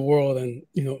the real world. And,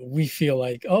 you know, we feel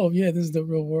like, oh yeah, this is the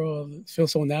real world. It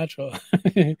feels so natural.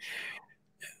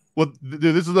 Well,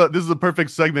 dude, this is a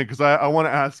perfect segment, because I want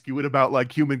to ask you about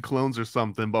like human clones or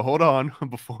something, but hold on,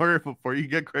 before you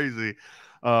get crazy.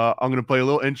 I'm going to play a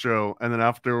little intro, and then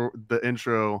after the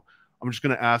intro, I'm just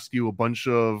going to ask you a bunch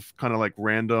of kind of like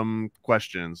random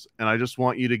questions, and I just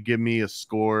want you to give me a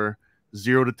score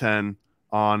 0 to 10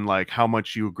 on like how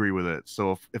much you agree with it.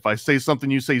 So if I say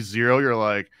something, you say 0, you're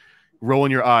like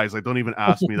rolling your eyes, like, don't even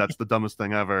ask me, that's the dumbest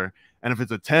thing ever. And if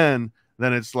it's a 10,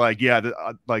 then it's like, yeah,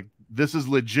 like this is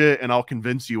legit, and I'll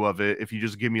convince you of it if you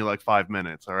just give me like 5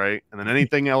 minutes, all right? And then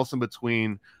anything else in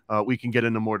between, we can get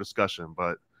into more discussion,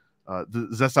 but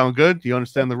does that sound good? Do you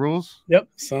understand the rules? Yep,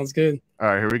 sounds good. All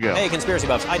right, here we go. Hey, conspiracy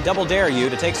buffs, I double dare you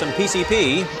to take some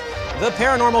PCP, the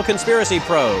Paranormal Conspiracy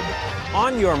Probe.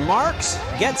 On your marks,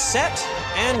 get set,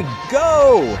 and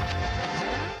go!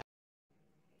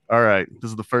 All right, this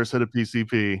is the first hit of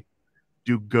PCP.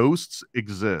 Do ghosts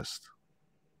exist?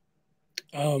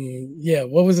 Yeah,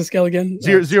 what was the scale again?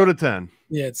 0 to 10.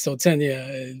 Yeah, so 10,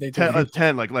 yeah. They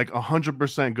 10, like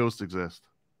 100% ghosts exist.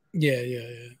 Yeah.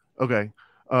 Okay.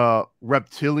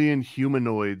 Reptilian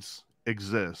humanoids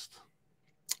exist.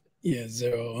 Yeah,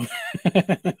 0.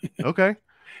 Okay.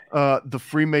 The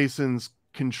Freemasons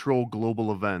control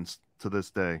global events to this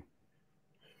day.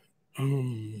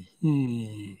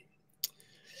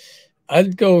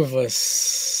 I'd go with a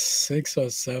 6 or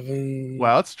 7.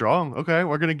 Wow, that's strong. Okay,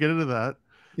 we're gonna get into that.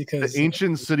 Because The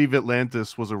ancient city of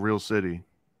Atlantis was a real city.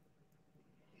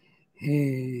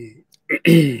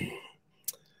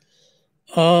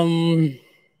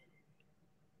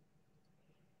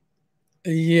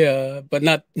 Yeah, but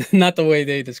not not the way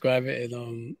they describe it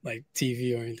in like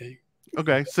TV or anything.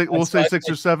 Okay, we'll say 6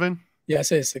 or 7. Yeah, I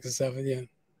say 6 or 7. Yeah.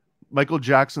 Michael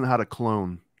Jackson had a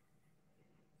clone.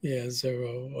 Yeah,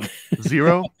 0.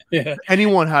 0? Yeah.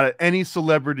 Anyone had it. Any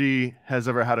celebrity has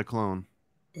ever had a clone.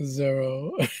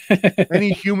 0.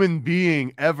 Any human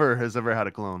being ever has ever had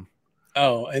a clone.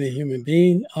 Oh, any human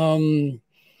being?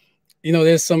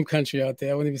 There's some country out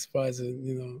there. I wouldn't be surprised if,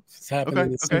 it's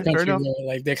happening in some country where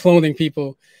like they're cloning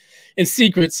people in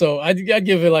secret. So I'd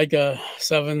give it like a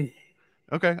 7.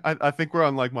 Okay, I think we're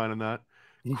on like mine on that.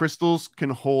 Crystals can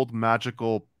hold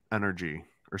magical energy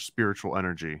or spiritual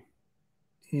energy.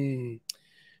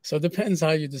 So it depends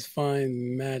how you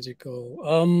define magical.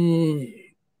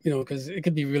 Because it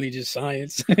could be really just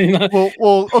science.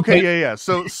 Well, okay, yeah.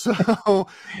 So,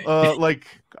 like,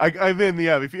 I mean,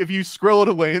 yeah. If you scroll it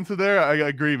away into there, I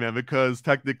agree, man. Because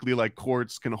technically, like,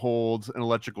 quartz can hold an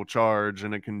electrical charge,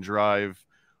 and it can drive.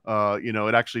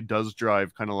 It actually does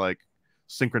drive kind of like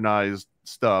synchronized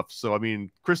stuff. So, I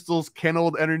mean, crystals can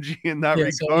hold energy in that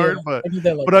regard, but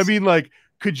I mean, like,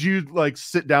 could you like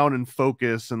sit down and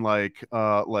focus and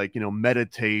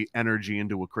meditate energy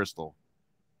into a crystal?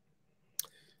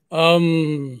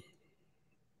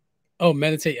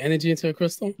 Meditate energy into a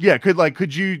crystal? Yeah,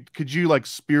 could you like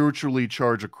spiritually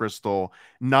charge a crystal,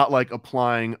 not like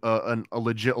applying a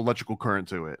legit electrical current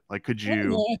to it? Like, could you?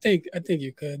 No, I think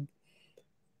you could.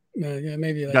 Yeah,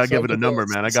 maybe. Like, gotta give it a number,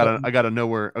 man. I gotta know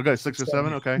where. Okay, 6 or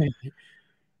 7. Okay,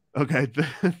 okay.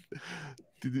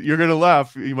 You're gonna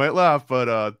laugh. You might laugh,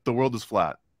 but the world is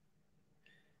flat.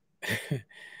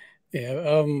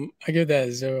 Yeah, I give that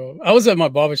a 0. I was at my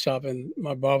barbershop and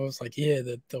my barber was like, "Yeah,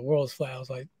 the world's flat." I was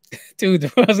like, "Dude,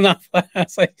 the world's not flat." I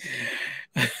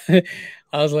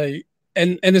was like,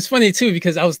 and it's funny too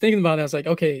because I was thinking about it. I was like,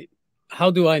 "Okay,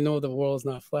 how do I know the world's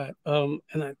not flat?" And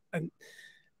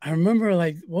I remember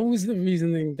like what was the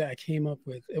reasoning that I came up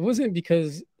with? It wasn't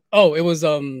because it was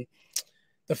the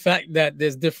fact that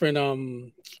there's different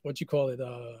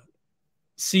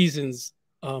seasons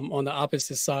on the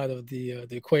opposite side of the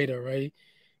equator, right?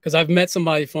 Because I've met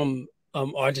somebody from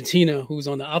Argentina who's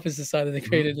on the opposite side of the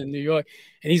equator in New York,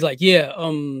 and he's like, "Yeah,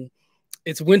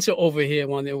 it's winter over here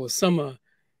when it was summer,"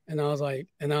 and I was like,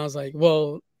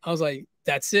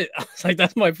 "That's it." I was like,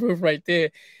 "That's my proof right there,"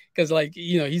 because like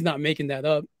he's not making that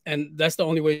up, and that's the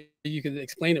only way you could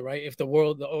explain it, right? If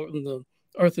the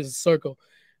Earth is a circle,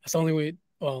 that's the only way.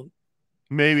 Well,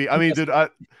 maybe. I mean, dude,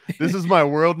 this is my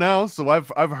world now, so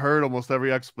I've heard almost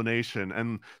every explanation.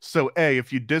 And so,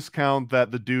 if you discount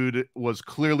that the dude was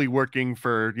clearly working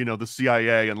for the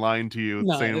CIA and lying to you,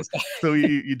 so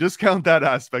you discount that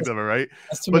aspect of it, right?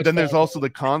 But then there's also the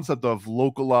concept of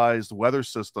localized weather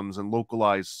systems and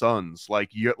localized suns.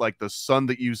 Like the sun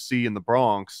that you see in the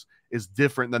Bronx is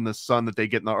different than the sun that they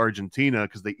get in Argentina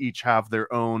because they each have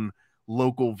their own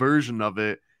local version of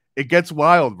it. It gets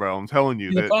wild, bro. I'm telling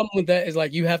you. The problem with that is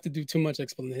like you have to do too much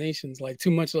explanations, like too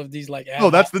much of these like. Oh,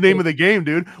 that's the name of the game,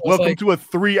 dude. So welcome to a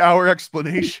 3-hour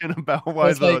explanation about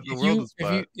why the world is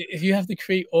flat. If you have to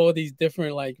create all these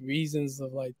different like reasons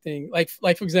of like things, like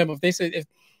for example, if they said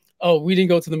we didn't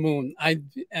go to the moon,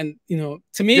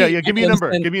 to me, yeah, give me a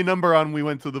number. Give me a number on we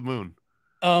went to the moon.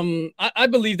 I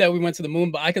believe that we went to the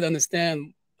moon, but I could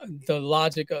understand the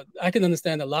logic. I can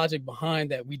understand the logic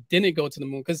behind that we didn't go to the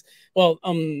moon because,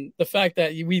 the fact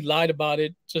that we lied about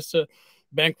it just to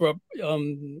bankrupt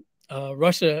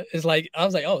Russia is like I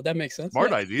was like, oh, that makes sense.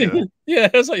 Smart idea. Yeah,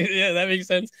 it's like that makes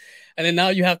sense. And then now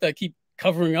you have to keep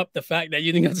covering up the fact that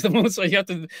you didn't go to the moon, so you have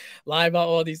to lie about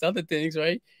all these other things,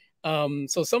 right?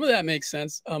 So some of that makes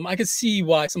sense. I could see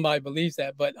why somebody believes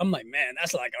that, but I'm like, man,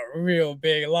 that's like a real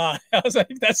big lie. I was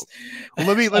like, that's. Well,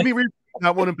 let me read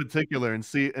that one in particular and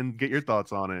see and get your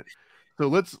thoughts on it. So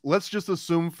let's just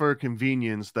assume for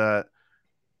convenience that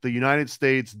the United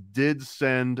States did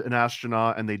send an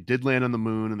astronaut and they did land on the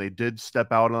moon and they did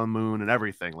step out on the moon and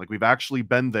everything. Like we've actually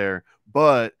been there,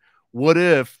 but what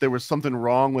if there was something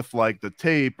wrong with like the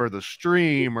tape or the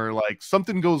stream or like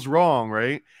something goes wrong,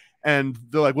 right? And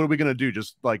they're like, what are we going to do?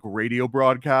 Just like radio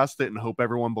broadcast it and hope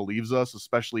everyone believes us,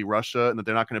 especially Russia, and that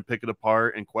they're not going to pick it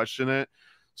apart and question it.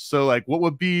 So like, what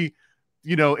would be,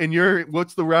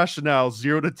 what's the rationale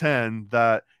 0 to 10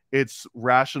 that it's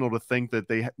rational to think that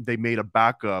they made a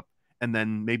backup and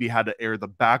then maybe had to air the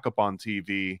backup on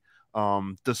TV,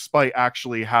 despite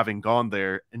actually having gone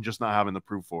there and just not having the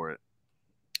proof for it?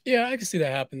 Yeah, I can see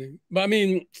that happening. But I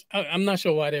mean, I'm not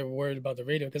sure why they were worried about the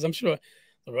radio, because I'm sure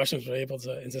the Russians were able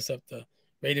to intercept the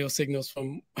radio signals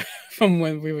from from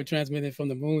when we were transmitting from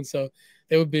the moon. So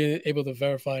they would be able to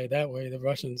verify it that way, the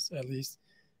Russians at least,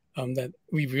 that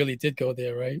we really did go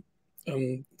there, right?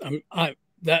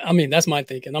 I mean, that's my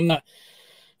thinking. I'm not,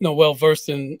 well versed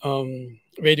in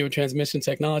radio transmission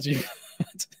technology,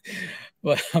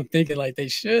 but I'm thinking like they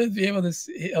should be able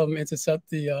to intercept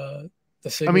the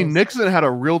signals. I mean, Nixon had a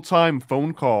real-time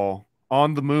phone call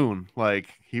on the moon. Like,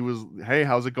 he was, hey,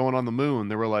 how's it going on the moon?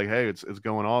 They were like, hey, it's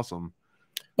going awesome.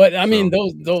 But I mean,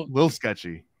 those a little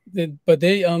sketchy. But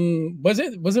they was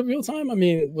it real time? I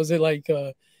mean, was it like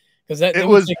because that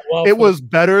it was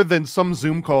better than some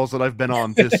Zoom calls that I've been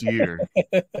on this year.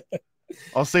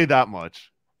 I'll say that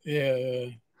much. Yeah.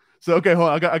 So okay, hold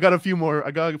on. I got a few more.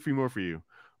 I got a few more for you.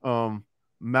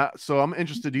 So I'm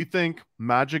interested. Do you think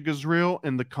magic is real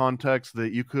in the context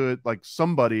that you could, like,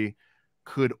 somebody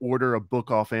could order a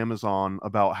book off Amazon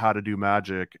about how to do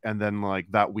magic, and then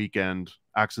like that weekend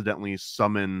accidentally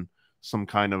summon some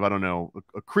kind of, I don't know,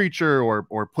 a creature,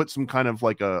 or put some kind of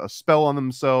like a spell on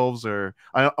themselves? Or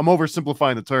I'm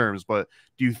oversimplifying the terms, but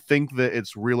do you think that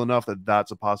it's real enough that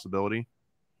that's a possibility?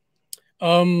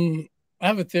 I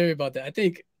have a theory about that. I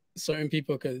think certain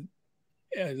people could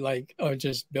are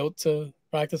just built to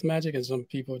practice magic, and some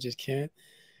people just can't.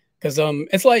 Because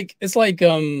it's like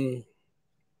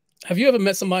have you ever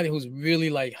met somebody who's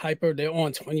really like hyper? They're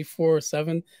on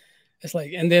 24/7. It's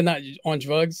like, and they're not on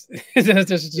drugs.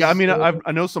 Yeah, I mean,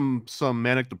 I know some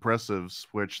manic depressives,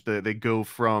 which they go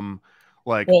from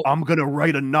like, well, I'm gonna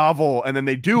write a novel, and then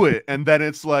they do it, and then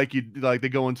it's like they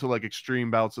go into like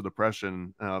extreme bouts of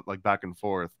depression, like back and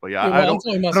forth. But yeah, I don't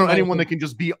know anyone that can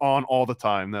just be on all the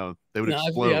time. No, they would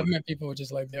explode. I've met people who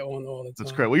just like they're on all the time.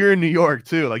 That's great. Well, you're in New York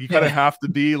too. Like, you kind of have to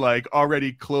be like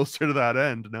already closer to that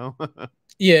end, no?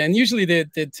 Yeah, and usually they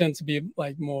tend to be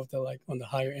like more of the like on the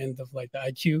higher end of like the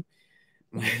IQ.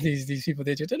 These people,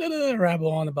 they just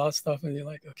rabble on about stuff, and you're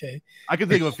like, okay. I can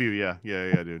think of a few. Yeah,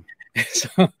 dude.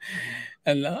 So,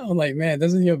 and I'm like, man,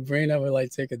 doesn't your brain ever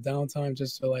like take a downtime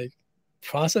just to like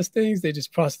process things? They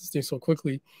just process things so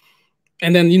quickly.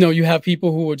 And then, you have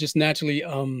people who are just naturally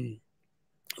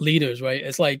leaders, right?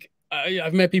 It's like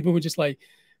I've met people who just like,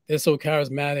 they're so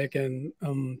charismatic and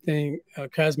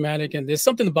charismatic, and there's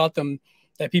something about them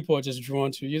that people are just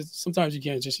drawn to. Sometimes you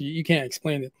can't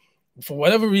explain it. For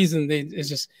whatever reason, it's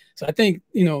just, so I think,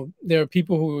 there are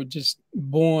people who are just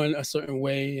born a certain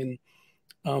way,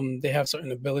 and they have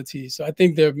certain abilities. So I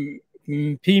think there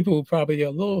are people who probably are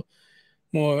a little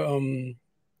more,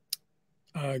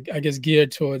 I guess,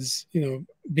 geared towards,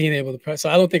 being able to practice. So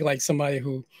I don't think like somebody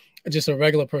who, just a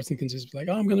regular person, can just be like,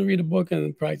 oh, I'm going to read a book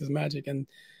and practice magic. And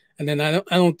then I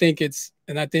don't think it's,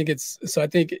 and I think it's, so I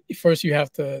think first you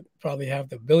have to probably have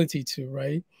the ability to,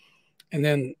 right? And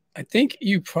then I think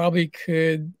you probably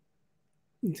could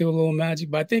do a little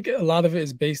magic, but I think a lot of it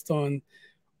is based on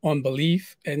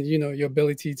belief and, your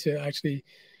ability to actually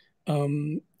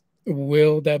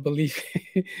will that belief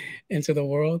into the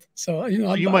world. So,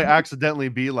 so you might accidentally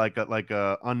be like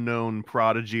a unknown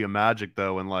prodigy of magic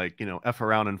though, and like, F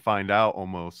around and find out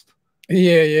almost.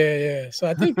 Yeah. So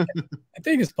I think I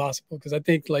think it's possible, because I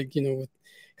think like,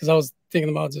 because I was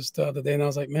thinking about just the other day, and I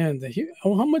was like, man,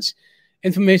 how much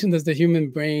information does the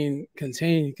human brain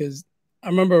contain? Because I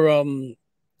remember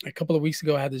a couple of weeks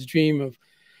ago, I had this dream of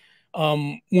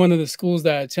one of the schools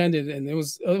that I attended, and it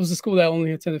was a school that I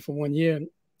only attended for 1 year,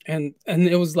 and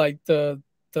it was like it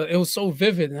was so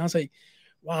vivid, and I was like,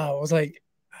 wow, I was like,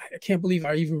 I can't believe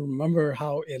I even remember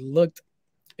how it looked,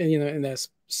 in that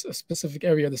specific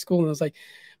area of the school. And I was like,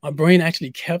 my brain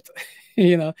actually kept,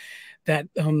 that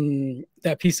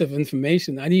piece of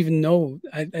information. I didn't even know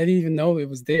it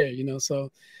was there,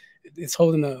 so it's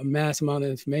holding a mass amount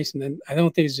of information. And I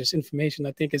don't think it's just information.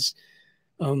 I think it's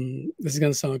this is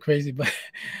gonna sound crazy, but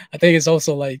I think it's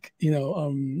also like,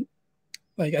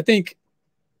 like I think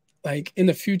like in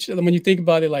the future, when you think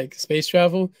about it, like space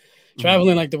traveling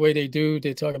like the way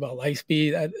they talk about light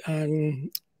speed.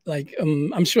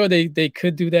 I'm sure they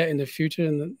could do that in the future,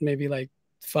 and maybe like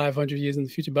 500 years in the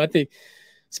future. But I think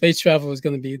space travel is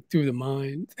going to be through the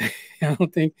mind. I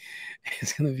don't think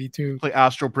it's going to be through like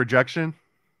astral projection.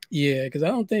 Yeah,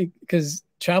 because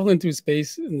traveling through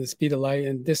space and the speed of light,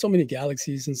 and there's so many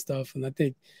galaxies and stuff, and I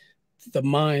think the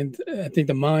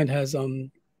mind has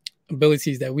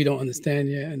abilities that we don't understand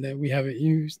yet and that we haven't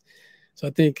used. So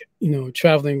I think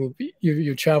traveling will be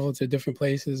you travel to different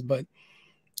places, but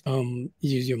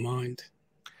use your mind.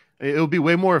 It'll be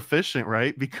way more efficient,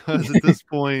 right? Because at this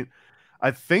point,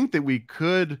 I think that we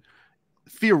could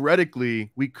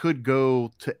theoretically we could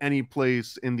go to any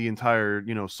place in the entire,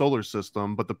 you know, solar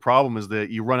system, but the problem is that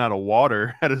you run out of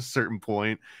water at a certain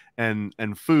point,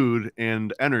 and food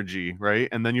and energy, right?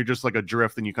 And then you're just like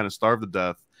adrift and you kind of starve to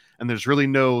death, and there's really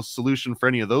no solution for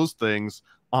any of those things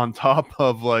on top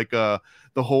of like the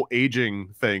whole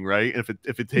aging thing, right? If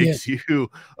it takes you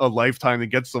a lifetime to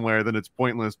get somewhere, then it's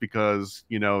pointless because,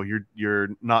 you know, you're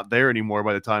not there anymore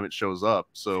by the time it shows up.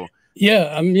 So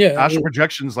astral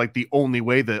projection is like the only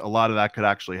way that a lot of that could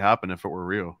actually happen if it were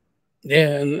real.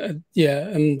 And I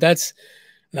think that's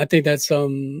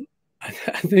I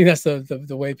think that's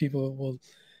the way people will.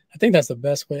 I think that's the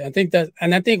best way. I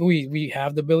think we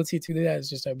have the ability to do that. It's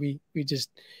just that we just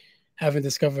haven't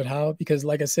discovered how. Because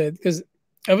like I said, because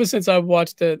ever since I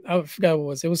watched that, I forgot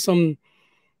what it was some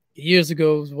years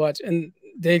ago. I was watching, and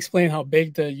they explained how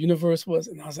big the universe was,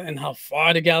 and how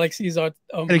far the galaxies are.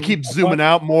 And it keeps zooming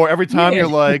out more every time. You're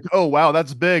like, oh wow,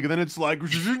 that's big, and then it's like.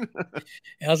 And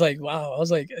I was like, wow. I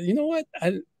was like, you know what?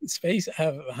 I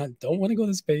don't want to go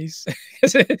to space.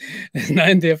 It's not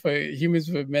in there for humans.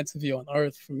 We're meant to be on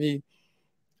Earth. For me,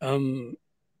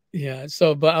 yeah.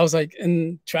 So, but I was like,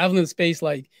 in traveling to space,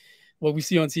 like what we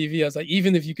see on TV, I was like,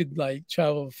 even if you could like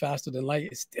travel faster than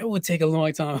light, it still would take a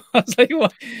long time. I was like,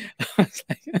 what?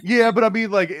 Yeah, but I mean,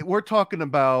 like, we're talking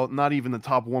about not even the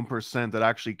top 1% that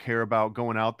actually care about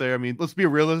going out there. I mean, let's be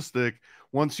realistic.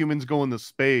 Once humans go into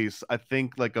space, I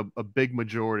think like a big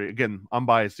majority, again, I'm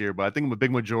biased here, but I think a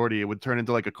big majority, it would turn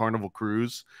into like a Carnival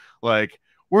cruise. Like,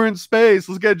 we're in space,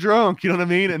 let's get drunk, you know what I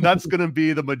mean? And that's going to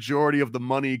be the majority of the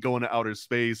money going to outer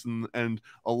space, and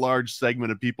a large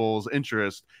segment of people's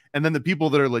interest. And then the people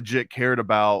that are legit cared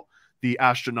about the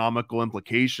astronomical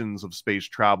implications of space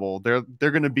travel, they're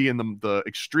going to be in the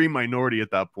extreme minority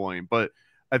at that point. But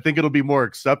I think it'll be more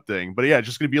accepting. But yeah, it's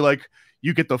just going to be like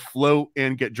you get to float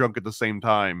and get drunk at the same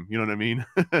time. You know what I mean?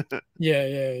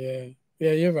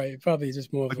 Yeah, you're right. Probably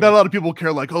just more. Like, not a lot of people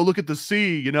care, like, oh, look at the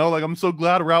sea, you know? Like, I'm so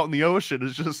glad we're out in the ocean.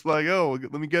 It's just like, oh,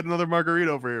 let me get another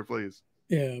margarita over here, please.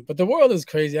 Yeah, but the world is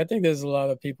crazy. I think there's a lot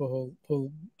of people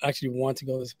who actually want to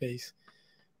go to space.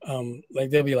 Like,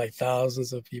 there'll be like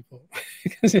thousands of people.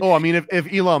 Oh, I mean,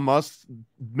 if Elon Musk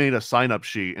made a sign-up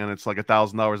sheet and it's like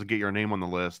 $1,000 to get your name on the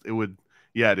list, it would,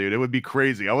 yeah, dude, it would be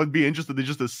crazy. I would be interested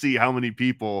just to see how many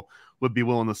people would be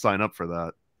willing to sign up for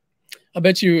that. I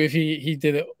bet you if he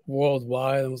did it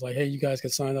worldwide and was like, hey, you guys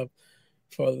could sign up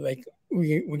for, like,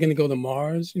 we're going to go to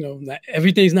Mars. You know,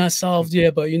 everything's not solved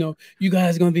yet, but, you know, you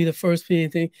guys are going to be the first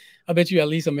thing. I bet you at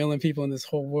least 1 million people in this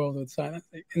whole world would sign up.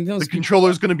 And the controller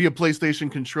is going to be a PlayStation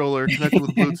controller connected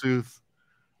with Bluetooth.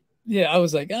 Yeah, I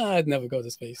was like, I'd never go to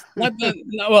space.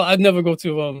 Well, I'd never go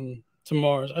to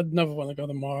Mars. I'd never want to go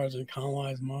to Mars and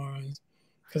colonize Mars.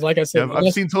 Because like I said, yeah,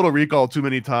 I've seen Total Recall too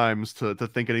many times to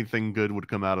think anything good would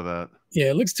come out of that. Yeah,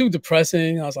 it looks too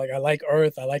depressing. I was like, I like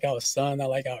Earth. I like our sun. I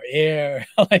like our air.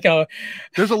 I like our...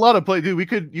 There's a lot of play, dude.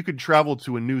 You could travel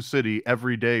to a new city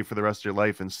every day for the rest of your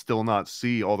life and still not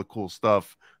see all the cool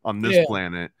stuff on this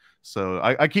planet. So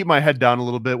I keep my head down a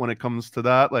little bit when it comes to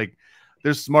that. Like,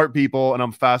 there's smart people, and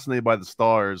I'm fascinated by the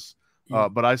stars.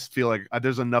 But I feel like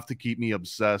there's enough to keep me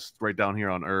obsessed right down here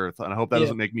on Earth, and I hope that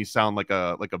doesn't make me sound like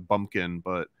a bumpkin,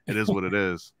 but it is what it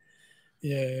is.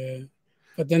 Yeah,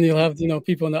 but then you'll have, you know,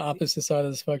 people on the opposite side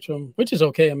of the spectrum, which is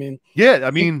okay. I mean, yeah,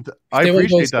 I mean, I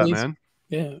appreciate that, man.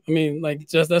 Yeah, I mean, like,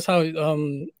 just that's how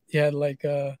you had like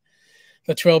the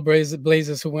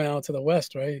trailblazers who went out to the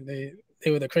West, right? They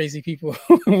were the crazy people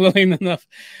willing enough.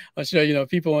 I'm sure, you know,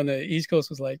 people on the East Coast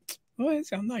was like,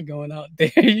 I'm not going out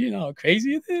there. You know how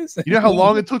crazy it is. You know how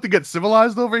long it took to get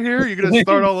civilized over here? You're gonna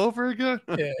start all over again?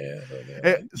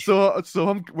 Yeah. So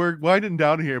we're winding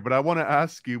down here, but I want to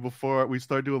ask you before we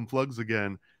start doing plugs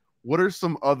again, what are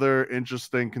some other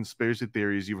interesting conspiracy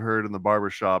theories you've heard in the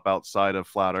barbershop outside of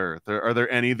flat Earth? Are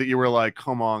there any that you were like,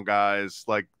 come on, guys,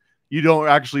 like, you don't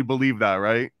actually believe that,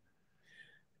 right?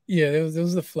 Yeah, there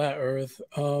was the flat Earth.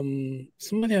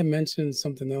 Somebody had mentioned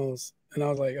something else, and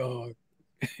I was like, oh,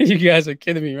 you guys are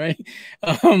kidding me, right?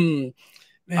 Man,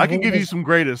 I can give you some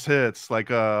greatest hits, like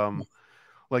the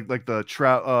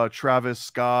Travis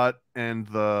Scott and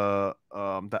the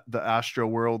Astro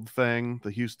World thing,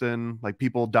 the Houston, like,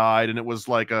 people died, and it was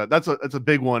like that's a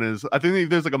big one. Is I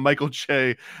think there's like a Michael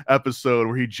Che episode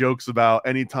where he jokes about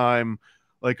anytime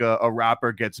like a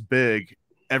rapper gets big,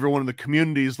 everyone in the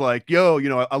community is like, yo, you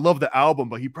know, I love the album,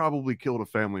 but he probably killed a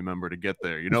family member to get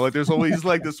there. You know, like, there's always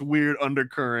like this weird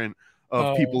undercurrent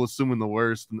of people assuming the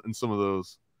worst in some of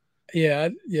those. Yeah,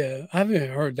 I haven't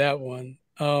heard that one.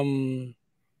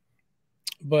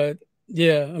 But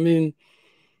yeah, I mean,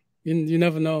 you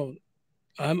never know.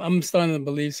 I'm starting to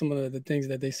believe some of the things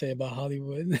that they say about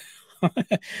Hollywood.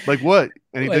 Like what?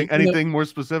 Anything? Like, Anything more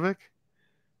specific?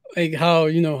 Like how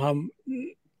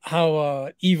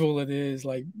how evil it is.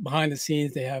 Like behind the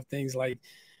scenes, they have things like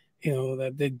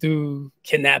that they do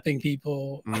kidnapping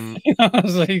people. I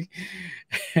was like,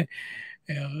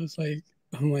 it's like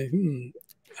I'm like,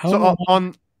 So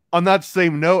on that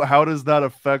same note, how does that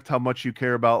affect how much you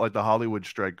care about like the Hollywood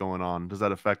strike going on? Does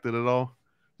that affect it at all?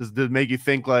 Does it make you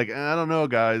think like, I don't know,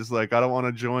 guys, like I don't want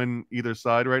to join either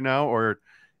side right now, or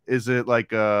is it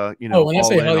like when I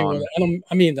say Hollywood,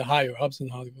 I mean the higher ups in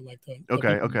Hollywood, like the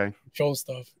okay control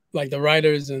stuff, like the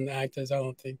writers and actors. I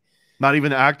don't think. Not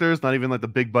even actors, not even like the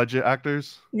big budget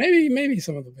actors. Maybe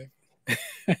some of the big.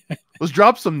 Let's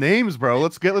drop some names, bro.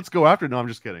 Let's go after. No, I'm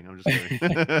just kidding.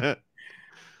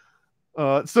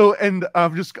 So, and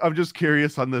I'm just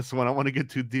curious on this one. I don't want to get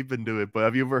too deep into it, but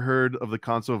have you ever heard of the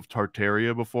concept of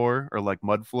Tartaria before, or like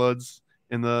mud floods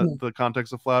in the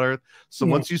context of flat Earth? So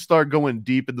once you start going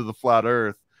deep into the flat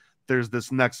Earth, there's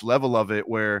this next level of it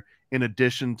where, in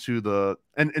addition to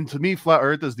and to me, flat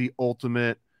Earth is the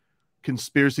ultimate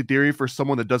conspiracy theory for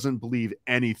someone that doesn't believe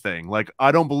anything. Like,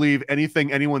 I don't believe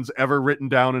anything anyone's ever written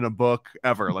down in a book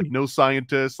ever. Like, no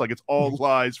scientists, like it's all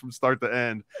lies from start to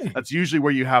end. That's usually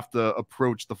where you have to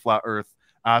approach the flat Earth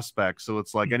aspect. So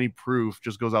it's like any proof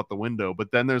just goes out the window.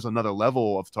 But then there's another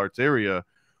level of Tartaria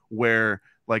where,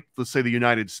 like, let's say the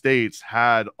United States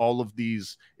had all of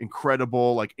these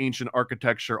incredible, like, ancient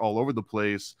architecture all over the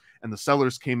place, and the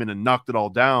settlers came in and knocked it all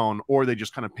down, or they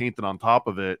just kind of painted on top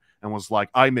of it and was like,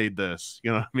 I made this,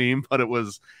 you know what I mean? But it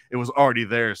was already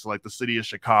there. So like the city of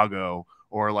Chicago,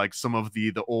 or like some of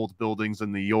the old buildings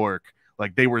in New York,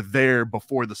 like they were there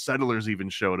before the settlers even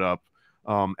showed up.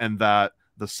 And that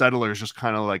the settlers just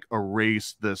kind of like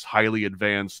erased this highly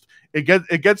advanced, it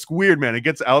gets weird, man. It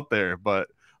gets out there. But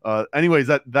anyways,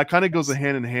 that kind of goes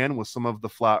hand in hand with some of the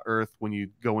flat Earth when you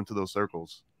go into those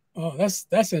circles. Oh,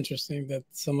 that's interesting that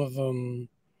some of them.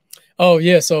 Oh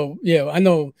yeah, so yeah, I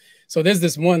know. So there's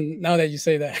this one. Now that you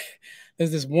say that,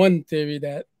 there's this one theory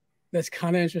that's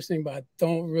kind of interesting, but I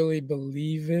don't really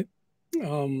believe it.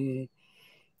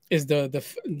 Is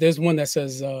there's one that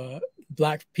says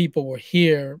Black people were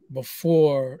here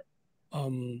before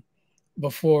Columbus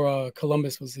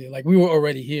was here. Like we were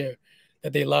already here.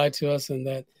 That they lied to us, and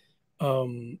that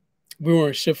we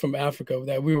weren't shipped from Africa.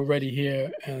 That we were already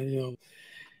here, and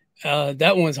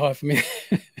that one's hard for me.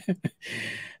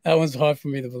 That one's hard for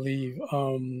me to believe.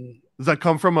 Does that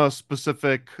come from a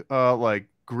specific like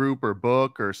group or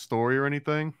book or story or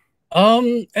anything?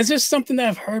 It's just something that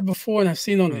I've heard before and I've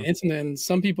seen on the internet, and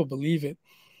some people believe it.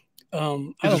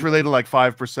 Is this related to like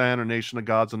 5% or Nation of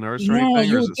Gods and Earth or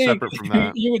anything, or is it separate from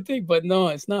that? You would think, but no,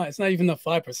 it's not. It's not even the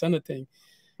 5% thing.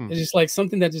 It's just like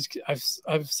something that just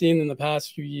I've seen in the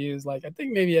past few years. Like I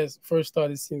think maybe I first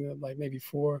started seeing it like maybe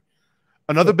 4.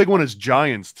 Another big one is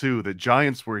giants too. The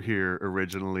giants were here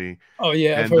originally. Oh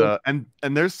yeah, and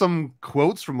there's some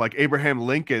quotes from like Abraham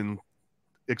Lincoln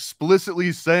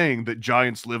explicitly saying that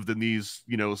giants lived in these,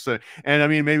 and I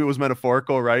mean maybe it was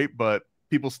metaphorical, right? But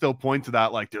people still point to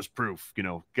that like there's proof,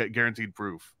 guaranteed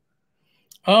proof.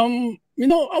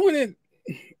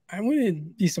 I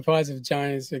wouldn't be surprised if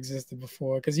giants existed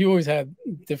before, because you always had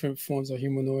different forms of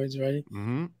humanoids, right?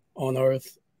 On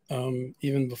Earth,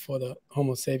 even before the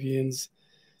Homo sapiens.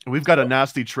 We've got a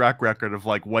nasty track record of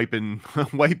like wiping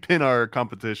our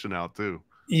competition out too.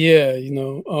 Yeah, what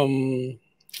do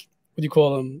you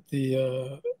call them?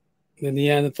 The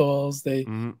Neanderthals.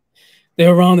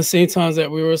 They're around the same times that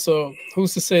we were. So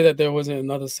who's to say that there wasn't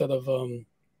another set of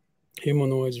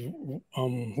humanoids who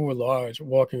were large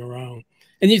walking around?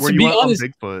 And to be honest, on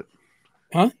Bigfoot?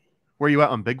 Huh? Where are you at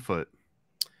on Bigfoot?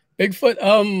 Bigfoot,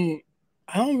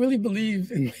 I don't really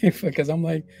believe in Bigfoot, because I'm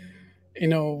like,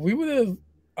 we would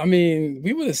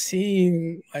have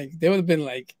seen, like, there would have been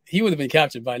like, he would have been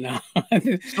captured by now.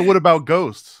 So what about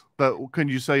ghosts? Can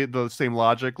you say the same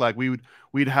logic? Like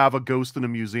we'd have a ghost in a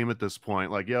museum at this point.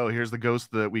 Like, yo, here's the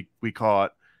ghost that we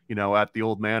caught, at the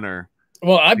old manor.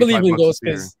 Well, I believe in ghosts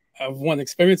because of one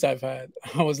experience I've had.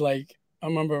 I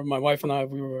remember my wife and I,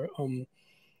 we were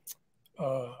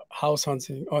house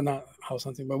hunting, or not house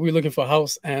hunting, but we were looking for a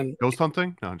house and ghost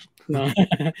hunting. No,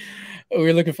 we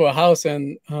were looking for a house,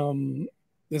 and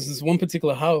there's this one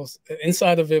particular house.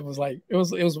 Inside of it was like it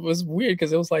was weird,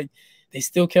 because it was like they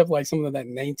still kept like some of that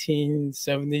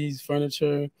 1970s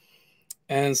furniture,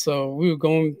 and so we were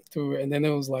going through, and then it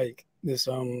was like this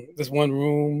one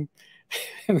room.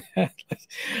 And it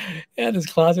had this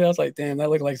closet. I was like, damn, that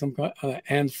looked like some kind of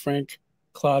Anne Frank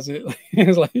closet. It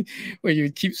was like where you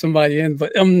would keep somebody in,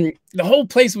 but the whole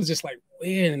place was just like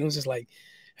weird, and it was just like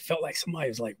I felt like somebody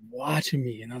was like watching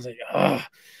me, and I was like,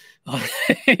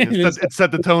 It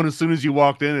set the tone as soon as you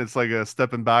walked in. It's like a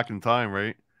stepping back in time,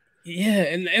 right? Yeah,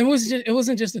 and it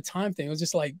wasn't just a time thing. It was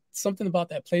just like something about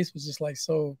that place was just like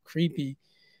so creepy.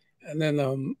 And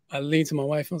then I leaned to my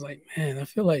wife and was like, man, I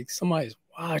feel like somebody's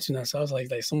watching us. I was like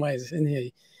somebody's in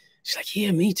here. She's like,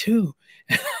 yeah, me too.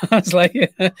 I was like,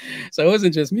 yeah. So it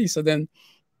wasn't just me. So then,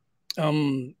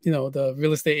 you know, the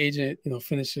real estate agent, you know,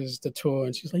 finishes the tour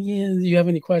and she's like, yeah, do you have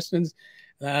any questions?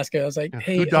 And I asked her, I was like,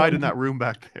 hey, who died in that room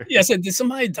back there? Yeah, I said, did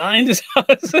somebody die in this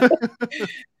house?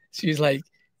 She's like,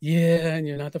 yeah, and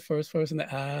you're not the first person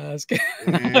to ask.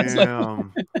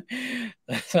 Damn.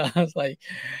 So I was like,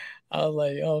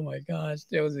 oh my gosh,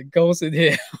 there was a ghost in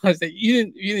here. I was like,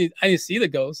 I didn't see the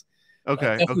ghost.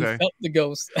 Okay, okay. Felt the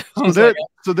ghost.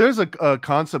 So there's a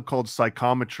concept called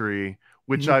psychometry,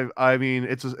 which I mean,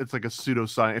 it's like a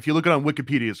pseudoscience. If you look it on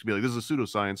Wikipedia, it's gonna be like, this is a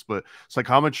pseudoscience, but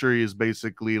psychometry is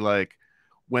basically like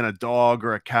when a dog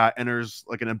or a cat enters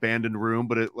like an abandoned room,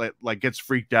 but it like gets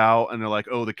freaked out and they're like,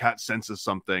 oh, the cat senses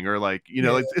something, or like, you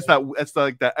know, it's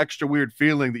like that extra weird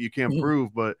feeling that you can't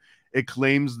prove, but it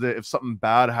claims that if something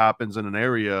bad happens in an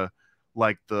area,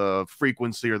 like the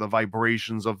frequency or the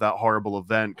vibrations of that horrible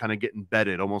event kind of get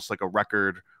embedded, almost like a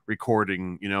record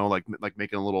recording, you know, like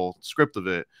making a little script of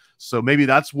it. So maybe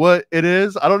that's what it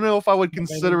is. I don't know if I would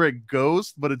consider it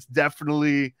ghost, but it's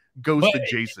definitely ghost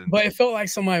adjacent. But it felt like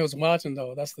somebody was watching,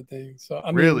 though. That's the thing. So I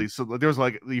mean, really, so there was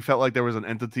like, you felt like there was an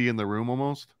entity in the room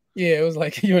almost. Yeah, it was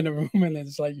like you're in the room and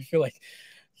it's like you feel like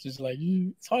just like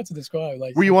it's hard to describe.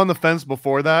 Like, were you on the fence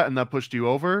before that and that pushed you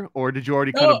over, or did you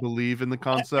already kind of believe in the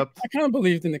concept? I kind of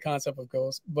believed in the concept of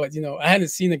ghosts, but you know, I hadn't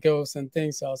seen a ghost and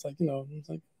things, so I was like, you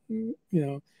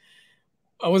know,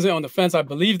 I wasn't on the fence. I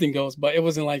believed in ghosts, but it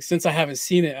wasn't like, since I haven't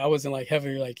seen it, I wasn't like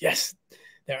heavily like, yes,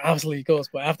 they're absolutely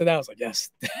ghosts. But after that, I was like, yes.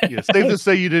 Yeah, safe to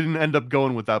say you didn't end up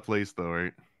going with that place, though,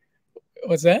 right?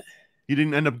 What's that? You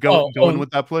didn't end up going with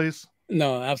that place?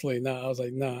 No, absolutely not. I was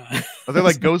like, nah. Are there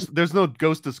like ghosts? There's no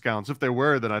ghost discounts. If there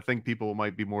were, then I think people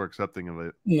might be more accepting of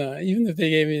it. No, even if they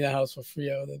gave me the house for free,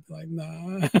 I would be like,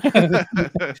 nah.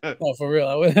 No, for real.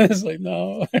 I was like,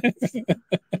 no.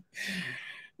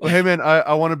 Well, hey man,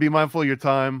 I want to be mindful of your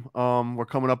time. We're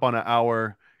coming up on an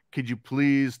hour. Could you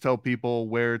please tell people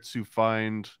where to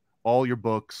find all your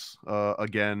books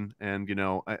again, and you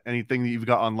know, anything that you've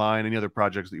got online, any other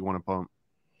projects that you want to pump?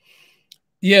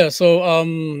 Yeah, so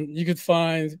you could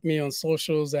find me on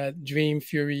socials at Dream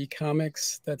Fury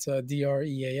Comics. That's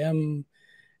DREAM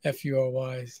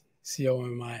FURYCOMICS.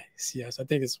 I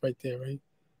think it's right there, right?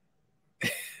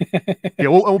 Yeah,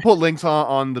 we'll put links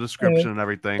on the description and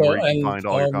everything where you can find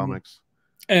all your comics.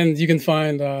 And you can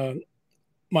find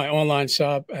my online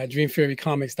shop at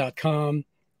dreamfurycomics.com.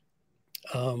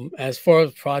 As far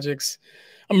as projects,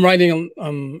 I'm writing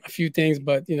a few things,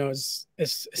 but you know,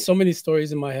 it's so many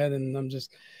stories in my head, and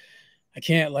I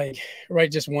can't like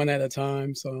write just one at a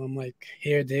time. So I'm like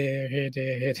here, there.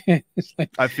 It's like,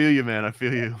 I feel you, man. I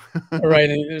feel you.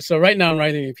 Writing. So right now I'm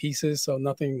writing in pieces, so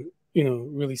nothing, you know,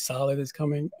 really solid is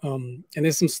coming. And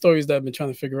there's some stories that I've been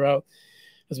trying to figure out.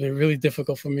 It's been really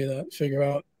difficult for me to figure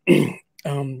out.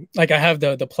 Like I have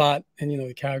the plot and, you know,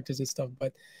 the characters and stuff,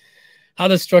 but how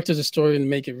to structure the story and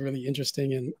make it really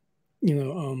interesting and, you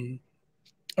know,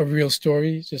 a real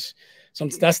story,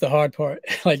 that's the hard part.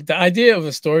 Like the idea of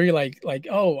a story, like,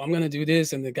 oh, I'm going to do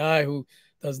this, and the guy who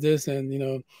does this, and, you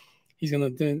know, he's going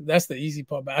to do, that's the easy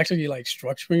part, but actually like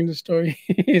structuring the story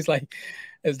is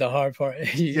the hard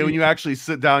part. Yeah, when you actually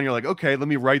sit down, you're like, okay, let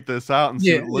me write this out and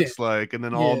see what it looks like, and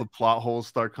then all the plot holes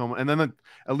start coming, and then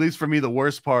at least for me, the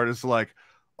worst part is like,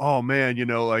 oh man, you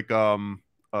know, like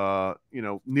you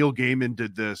know, Neil Gaiman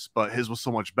did this, but his was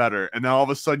so much better, and now all of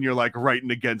a sudden you're like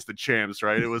writing against the champs,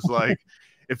 right? It was like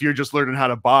if you're just learning how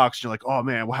to box, you're like, oh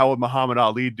man, well, how would Muhammad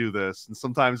Ali do this? And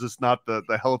sometimes it's not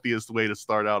the healthiest way to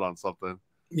start out on something.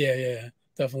 Yeah,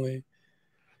 definitely.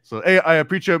 So hey, I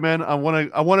appreciate it, man. I want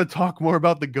to talk more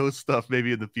about the ghost stuff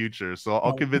maybe in the future. So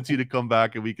I'll convince you to come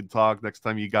back and we can talk next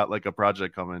time you got like a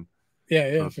project coming.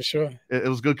 Yeah, for sure. It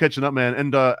was good catching up, man.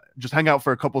 And just hang out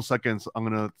for a couple seconds. I'm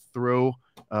gonna throw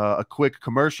a quick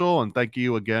commercial, and thank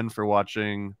you again for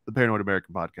watching the Paranoid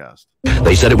American podcast.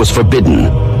 They said it was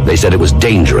forbidden. They said it was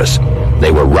dangerous.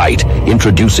 They were right.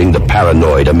 Introducing the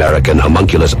Paranoid American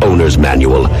Homunculus Owner's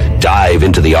Manual. Dive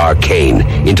into the arcane,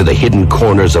 into the hidden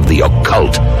corners of the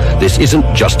occult. This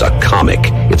isn't just a comic.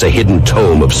 It's a hidden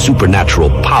tome of supernatural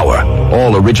power.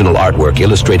 All original artwork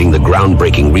illustrating the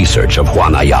groundbreaking research of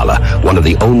Juan Ayala, one of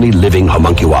the only living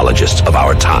homunculologists of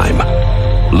our time.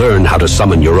 Learn how to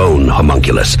summon your own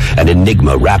homunculus, an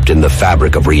enigma wrapped in the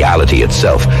fabric of reality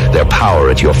itself, their power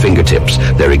at your fingertips,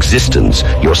 their existence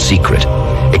your secret.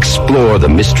 Explore the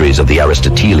mysteries of the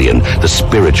Aristotelian, the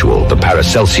spiritual, the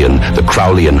Paracelsian, the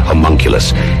Crowleyan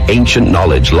homunculus, ancient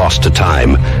knowledge lost to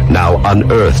time, now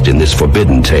unearthed in this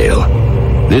forbidden tale.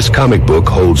 This comic book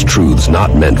holds truths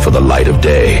not meant for the light of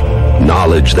day,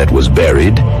 knowledge that was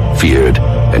buried, feared,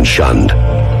 and shunned.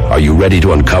 Are you ready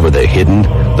to uncover the hidden?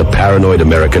 The Paranoid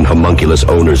American Homunculus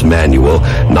Owner's Manual,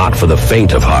 not for the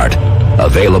faint of heart.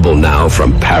 Available now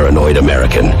from Paranoid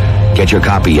American. Get your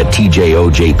copy at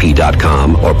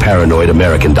tjojp.com or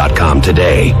paranoidamerican.com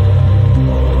today.